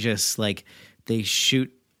egregious, like they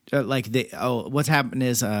shoot, what's happened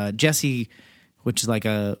is Jesse, which is like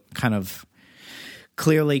a kind of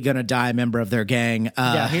clearly gonna die member of their gang.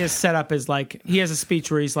 He is set up as like, he has a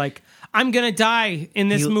speech where he's like, I'm gonna die in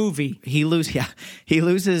this movie. He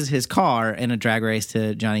loses his car in a drag race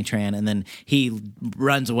to Johnny Tran, and then he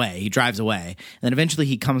runs away. He drives away, and then eventually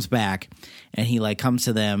he comes back, and he like comes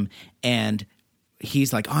to them, and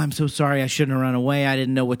he's like, "Oh, I'm so sorry. I shouldn't have run away. I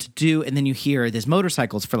didn't know what to do." And then you hear there's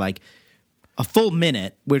motorcycles for like a full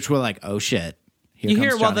minute, which we're like, "Oh shit!" You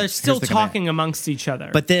hear while they're still talking amongst each other,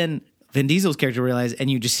 but then Vin Diesel's character realizes,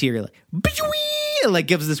 and you just hear like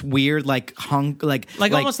gives this weird like honk like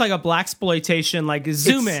almost like a blaxploitation like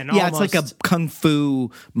zoom in. Yeah, almost. It's like a kung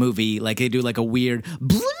fu movie. Like they do like a weird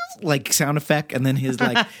like sound effect, and then his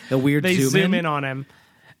like the weird they zoom in on him.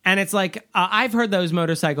 And it's like, I've heard those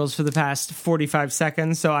motorcycles for the past 45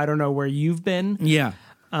 seconds, so I don't know where you've been. Yeah.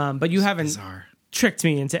 But you haven't tricked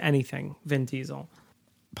me into anything, Vin Diesel.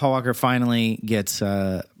 Paul Walker finally gets, what's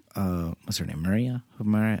her name?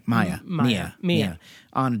 Mia.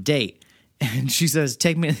 On a date. And she says,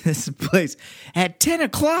 take me to this place at 10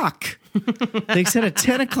 o'clock. They set a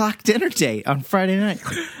 10 o'clock dinner date on Friday night.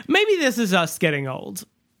 Maybe this is us getting old.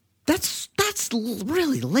 That's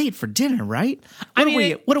really late for dinner, right?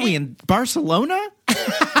 What are we in Barcelona?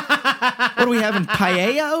 What are we having,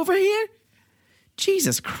 paella over here?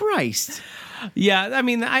 Jesus Christ. Yeah, I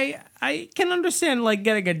mean, I can understand like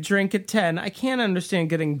getting a drink at 10. I can't understand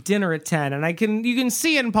getting dinner at 10. And you can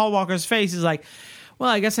see it in Paul Walker's face. He's like, well,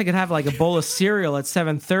 I guess I could have like a bowl of cereal at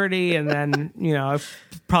 7:30, and then, it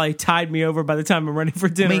probably tied me over by the time I'm ready for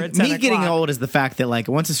dinner at 10 o'clock. Me getting old is the fact that like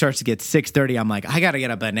once it starts to get 6:30, I'm like, I got to get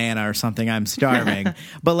a banana or something. I'm starving.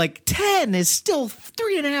 But like 10 is still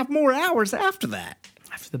 3.5 more hours after that.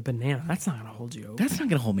 After the banana, that's not going to hold you over. That's not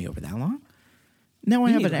going to hold me over that long. Now I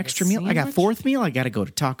have an extra meal. I got fourth meal. I got to go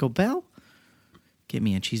to Taco Bell. Get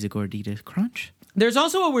me a cheesy gordita crunch. There's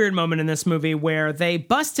also a weird moment in this movie where they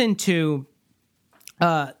bust into...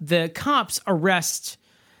 the cops arrest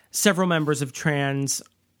several members of Tran's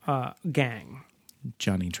gang.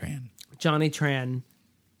 Johnny Tran,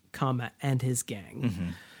 and his gang. Mm-hmm.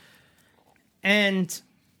 And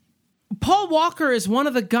Paul Walker is one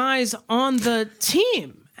of the guys on the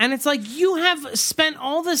team. And it's like, you have spent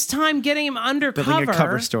all this time getting him undercover. Building a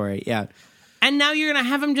cover story, yeah. And now you're going to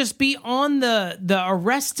have him just be on the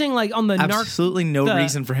arresting, like on the... Absolutely no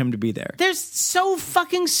reason for him to be there. They're so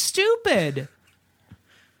fucking stupid.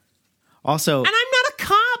 Also, and I'm not a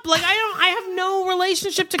cop. Like I have no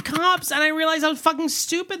relationship to cops, and I realize how fucking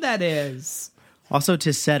stupid that is. Also,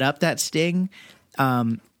 to set up that sting,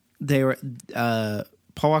 they were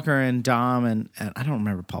Paul Walker and Dom and I don't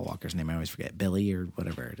remember Paul Walker's name. I always forget, Billy or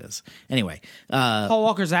whatever it is. Anyway, Paul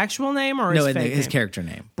Walker's actual name or his character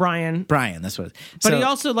name, Brian. That's what. But he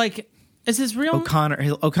also is his real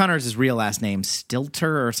O'Connor? O'Connor is his real last name,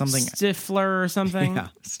 Stilter or something. Stifler or something. Yeah,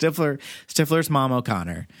 Stifler's mom,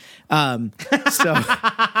 O'Connor. So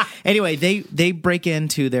anyway, they break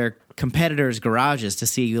into their competitors' garages to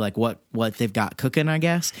see like what they've got cooking, I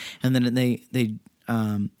guess, and then they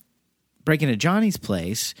break into Johnny's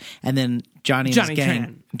place, and then Johnny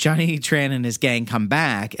Tran and his gang come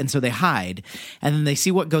back, and so they hide, and then they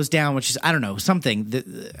see what goes down, which is, I don't know, something.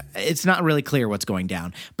 It's not really clear what's going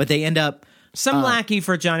down, but they end up... Some lackey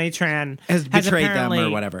for Johnny Tran has betrayed them or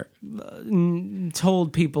whatever.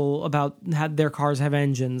 Told people about how their cars have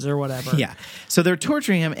engines or whatever. Yeah. So they're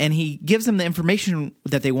torturing him, and he gives them the information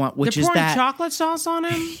that they want, which they're is pouring that... chocolate sauce on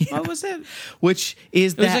him? Yeah. What was it? Which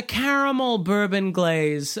is that... It was a caramel bourbon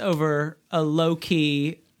glaze over a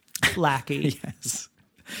low-key lackey. Yes.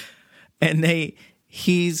 And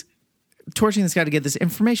he's torturing this guy to get this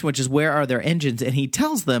information, which is where are their engines, and he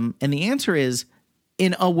tells them, and the answer is...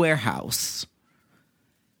 in a warehouse.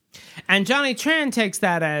 And Johnny Tran takes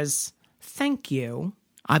that as, thank you.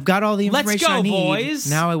 I've got all the information I need. Boys.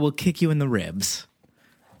 Now I will kick you in the ribs.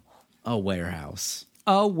 A warehouse.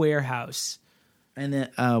 And then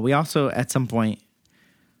we also, at some point,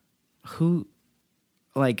 one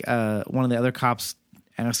of the other cops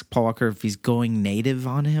asks Paul Walker if he's going native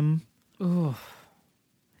on him. Ooh.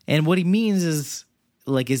 And what he means is,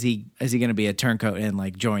 like, is he going to be a turncoat and,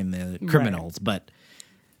 like, join the criminals? Right. But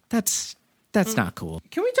that's not cool.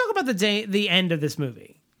 Can we talk about the end of this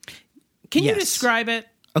movie? Can you describe it?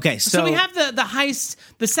 Okay, so we have the heist,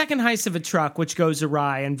 the second heist of a truck, which goes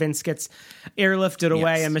awry, and Vince gets airlifted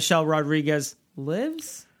away, and Michelle Rodriguez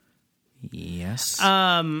lives? Yes.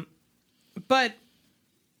 But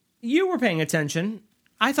you were paying attention.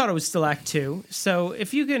 I thought it was still Act 2. So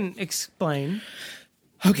if you can explain.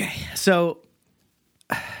 Okay, so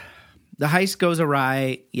the heist goes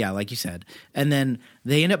awry, like you said. And then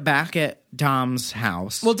they end up back at Dom's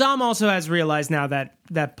house. Well, Dom also has realized now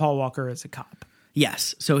that Paul Walker is a cop.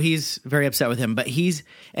 Yes, so he's very upset with him. But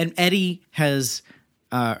and Eddie has...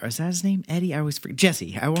 is that his name? Eddie? I always forget.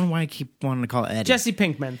 Jesse. I don't know why I keep wanting to call it Eddie. Jesse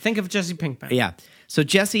Pinkman. Think of Jesse Pinkman. Yeah. So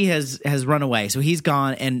Jesse has run away. So he's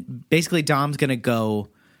gone, and basically Dom's going to go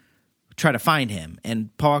try to find him.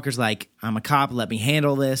 And Paul Walker's like, I'm a cop. Let me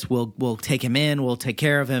handle this. We'll take him in. We'll take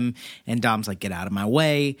care of him. And Dom's like, get out of my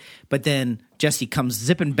way. But then Jesse comes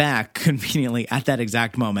zipping back conveniently at that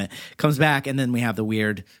exact moment. Comes back, and then we have the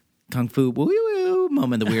weird kung fu woo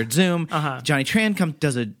moment, the weird zoom. Johnny Tran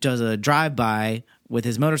does a drive-by with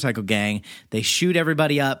his motorcycle gang. They shoot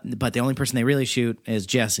everybody up, but the only person they really shoot is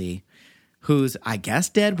Jesse, who's, I guess,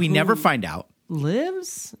 dead. We never find out.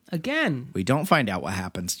 Lives? Again. We don't find out what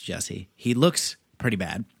happens to Jesse. He looks pretty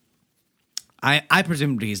bad. I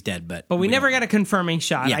presumed he's dead, but we never got a confirming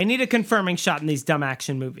shot. Yeah. I need a confirming shot in these dumb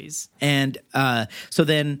action movies. And so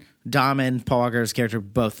then Dom and Paul Walker's character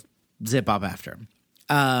both zip up after him.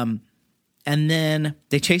 And then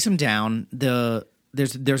they chase him down.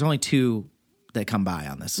 There's only two that come by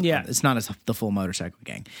on this. Yeah. It's not the full motorcycle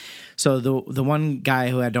gang. So the one guy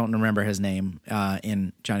who I don't remember his name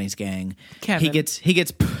in Johnny's gang, Kevin.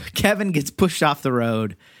 Kevin gets pushed off the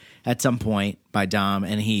road at some point by Dom,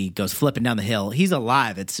 and he goes flipping down the hill. He's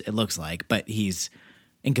alive, it looks like, but he's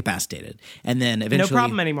incapacitated. And then eventually, no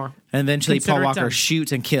problem anymore. And eventually, Consider Paul it Walker done.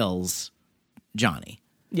 shoots and kills Johnny.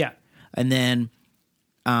 Yeah. And then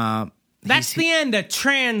that's the end of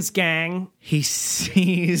Trans Gang. He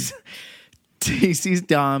sees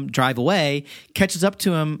Dom drive away, catches up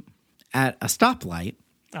to him at a stoplight,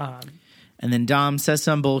 and then Dom says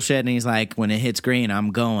some bullshit, and he's like, when it hits green,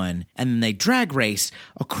 I'm going. And then they drag race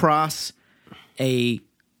across a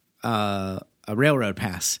railroad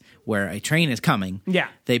pass where a train is coming. Yeah.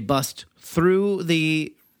 They bust through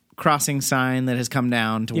the crossing sign that has come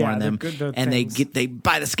down to warn them, and they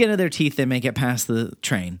by the skin of their teeth, they make it past the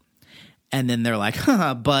train. And then they're like,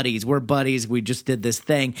 buddies, we're buddies. We just did this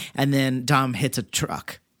thing. And then Dom hits a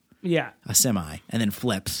truck. Yeah. A semi. And then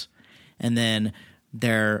flips. And then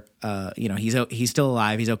they're, he's still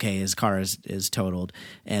alive. He's okay. His car is totaled.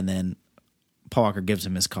 And then Paul Walker gives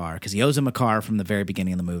him his car because he owes him a car from the very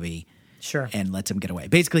beginning of the movie. Sure. And lets him get away.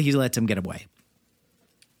 Basically, he lets him get away.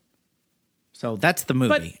 So that's the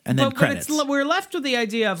movie. And then credits. But we're left with the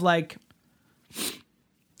idea of like...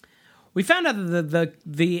 We found out that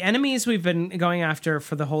the enemies we've been going after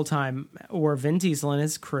for the whole time were Vin Diesel and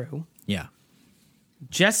his crew. Yeah.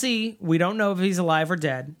 Jesse, we don't know if he's alive or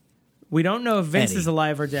dead. We don't know if Vince is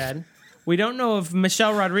alive or dead. We don't know if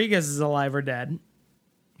Michelle Rodriguez is alive or dead.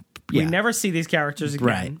 Yeah. We never see these characters again.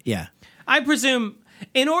 Right, yeah. I presume,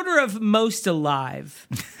 in order of most alive,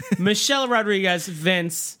 Michelle Rodriguez,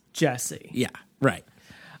 Vince, Jesse. Yeah, right.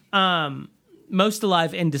 Most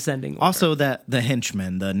alive in descending order. Also, the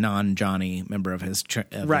henchman, the non-Johnny member of his...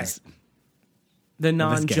 The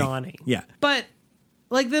non-Johnny. Yeah. But,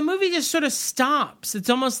 like, the movie just sort of stops. It's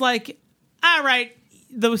almost like, all right,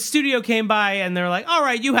 the studio came by and they're like, all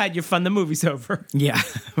right, you had your fun. The movie's over. Yeah,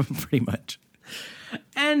 pretty much.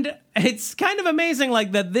 And it's kind of amazing,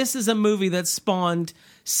 like, that this is a movie that spawned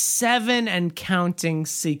 7 and counting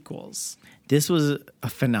sequels. This was a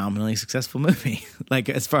phenomenally successful movie, like,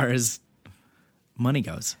 as far as money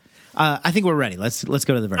goes. I think we're ready. Let's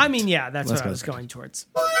go to the verdict. I mean, yeah, that's what I was going towards.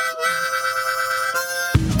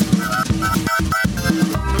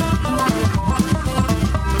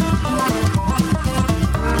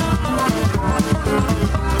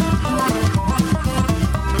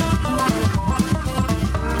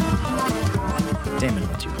 Damon,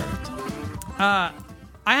 what's your verdict? I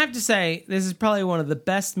have to say, this is probably one of the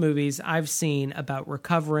best movies I've seen about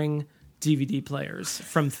recovering DVD players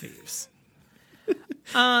from thieves.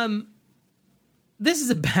 This is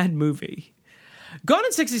a bad movie. Gone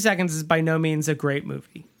in 60 Seconds is by no means a great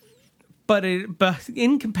movie. But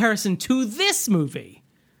in comparison to this movie,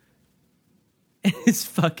 it is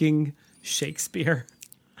fucking Shakespeare.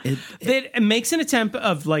 It makes an attempt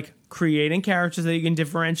of, like, creating characters that you can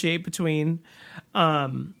differentiate between.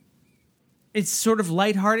 It's sort of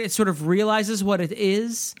lighthearted. It sort of realizes what it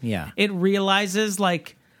is. Yeah. It realizes,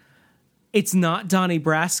 like, it's not Donnie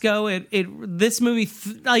Brasco. This movie,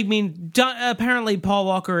 apparently Paul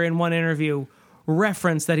Walker in one interview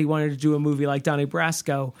referenced that he wanted to do a movie like Donnie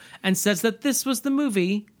Brasco and says that this was the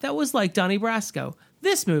movie that was like Donnie Brasco.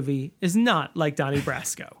 This movie is not like Donnie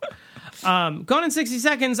Brasco. Gone in 60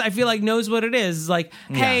 Seconds, I feel like knows what it is. It's like,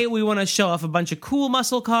 hey, we want to show off a bunch of cool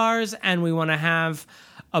muscle cars, and we want to have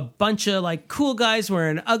a bunch of like cool guys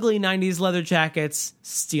wearing ugly 90s leather jackets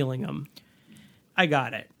stealing them. I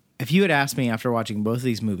got it. If you had asked me after watching both of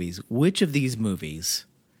these movies, which of these movies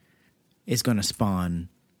is going to spawn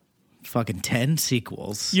fucking 10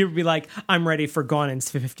 sequels? You'd be like, I'm ready for Gone in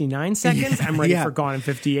 59 seconds. I'm ready for Gone in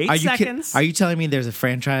 58 seconds. Are you telling me there's a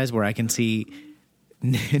franchise where I can see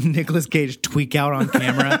Nicolas Cage tweak out on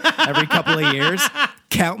camera every couple of years?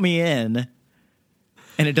 Count me in.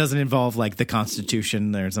 And it doesn't involve, like, the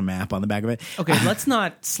Constitution. There's a map on the back of it. Okay, let's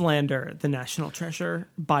not slander the National Treasure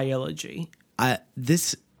biology.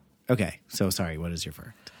 Okay, so sorry. What is your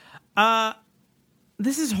verdict?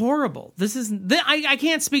 This is horrible. I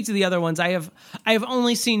can't speak to the other ones. I have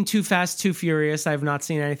only seen Too Fast, Too Furious. I have not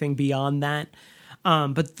seen anything beyond that.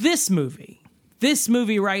 But this movie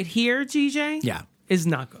right here, GJ, is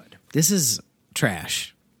not good. This is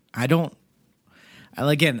trash. I don't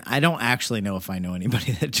actually know if I know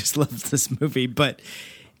anybody that just loves this movie, but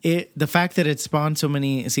the fact that it spawned so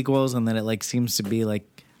many sequels and that it like seems to be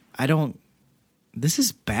like, this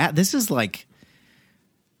is bad. This is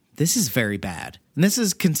very bad. And this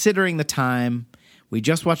is considering the time. We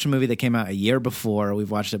just watched a movie that came out a year before.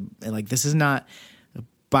 We've watched it. Like, this is not,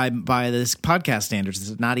 by this podcast standards, this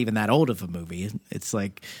is not even that old of a movie. It's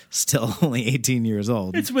like still only 18 years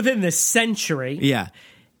old. It's within this century. Yeah.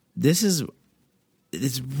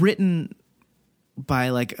 It's written by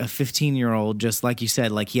like a 15-year-old, just like you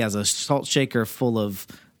said, like he has a salt shaker full of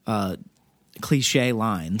cliche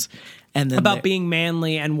lines. And then about being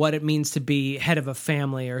manly and what it means to be head of a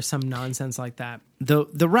family or some nonsense like that.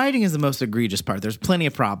 The writing is the most egregious part. There's plenty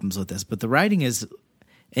of problems with this, but the writing is,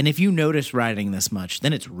 and if you notice writing this much,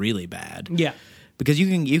 then it's really bad. Yeah. Because you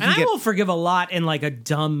can I will forgive a lot in like a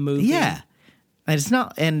dumb movie. Yeah. And it's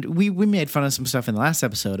not, and we made fun of some stuff in the last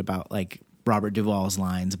episode about like Robert Duvall's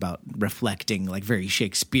lines about reflecting like very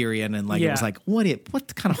Shakespearean and like it was like what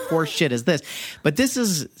kind of horse shit is this? But this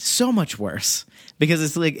is so much worse because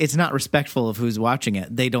it's like it's not respectful of who's watching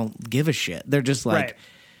it. They don't give a shit. They're just like,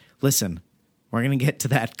 listen, we're gonna get to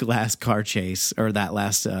that last car chase or that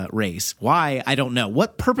last race. Why? I don't know.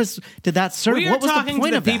 What purpose did that serve? We are what was talking the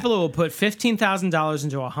point to of the that? people who will put $15,000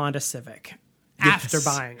 into a Honda Civic after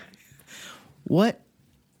buying it. What?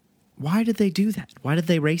 Why did they do that? Why did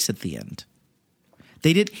they race at the end?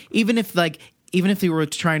 They did, even if they were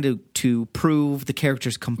trying to prove the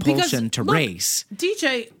character's compulsion to race.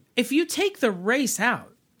 DJ, if you take the race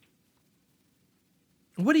out,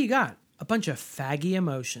 what do you got? A bunch of faggy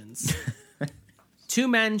emotions. Two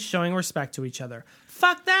men showing respect to each other.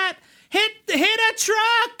 Fuck that. Hit a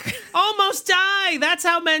truck. Almost die. That's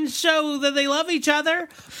how men show that they love each other,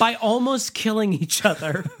 by almost killing each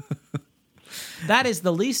other. That is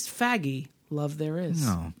the least faggy love there is.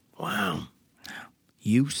 No. Wow.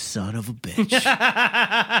 You son of a bitch.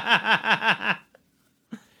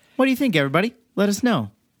 What do you think, everybody? Let us know.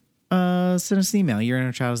 Send us an email.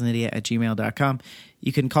 yourinnerchildidiot@gmail.com.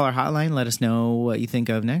 You can call our hotline. Let us know what you think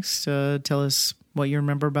of next. Tell us what you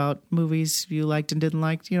remember about movies you liked and didn't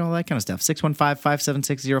like. You know, all that kind of stuff.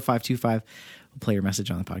 615-576-0525. We'll play your message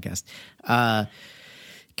on the podcast.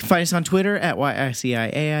 You can find us on Twitter at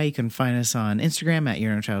YICIAI. You can find us on Instagram at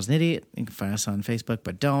You're a Child's an Idiot. You can find us on Facebook,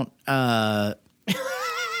 but don't.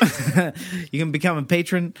 You can become a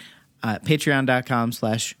patron at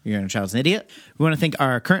patreon.com/You're a Child's an Idiot. We want to thank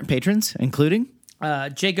our current patrons, including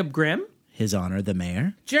Jacob Grimm, His Honor the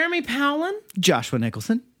Mayor, Jeremy Powlin, Joshua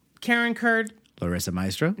Nicholson, Karen Kurd, Larissa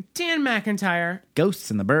Maestro, Dan McIntyre, Ghosts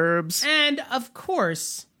in the Burbs, and, of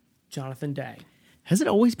course, Jonathan Day. Has it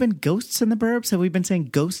always been Ghosts in the Burbs? Have we been saying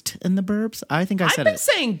Ghost in the Burbs? I think I've been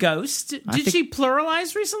saying Ghost. Did she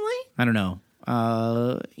pluralize recently? I don't know.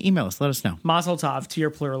 Email us. Let us know. Mazel tov to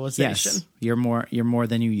your pluralization. Yes, you're more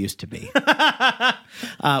than you used to be. We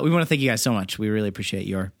want to thank you guys so much. We really appreciate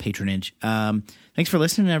your patronage. Thanks for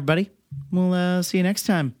listening, everybody. We'll see you next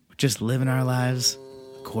time. Just living our lives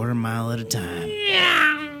a quarter mile at a time.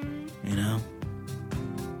 You know?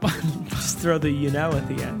 Just throw the at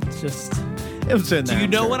the end. It was in there. Do you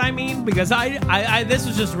know what I mean? Because I this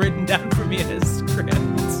was just written down for me in a script.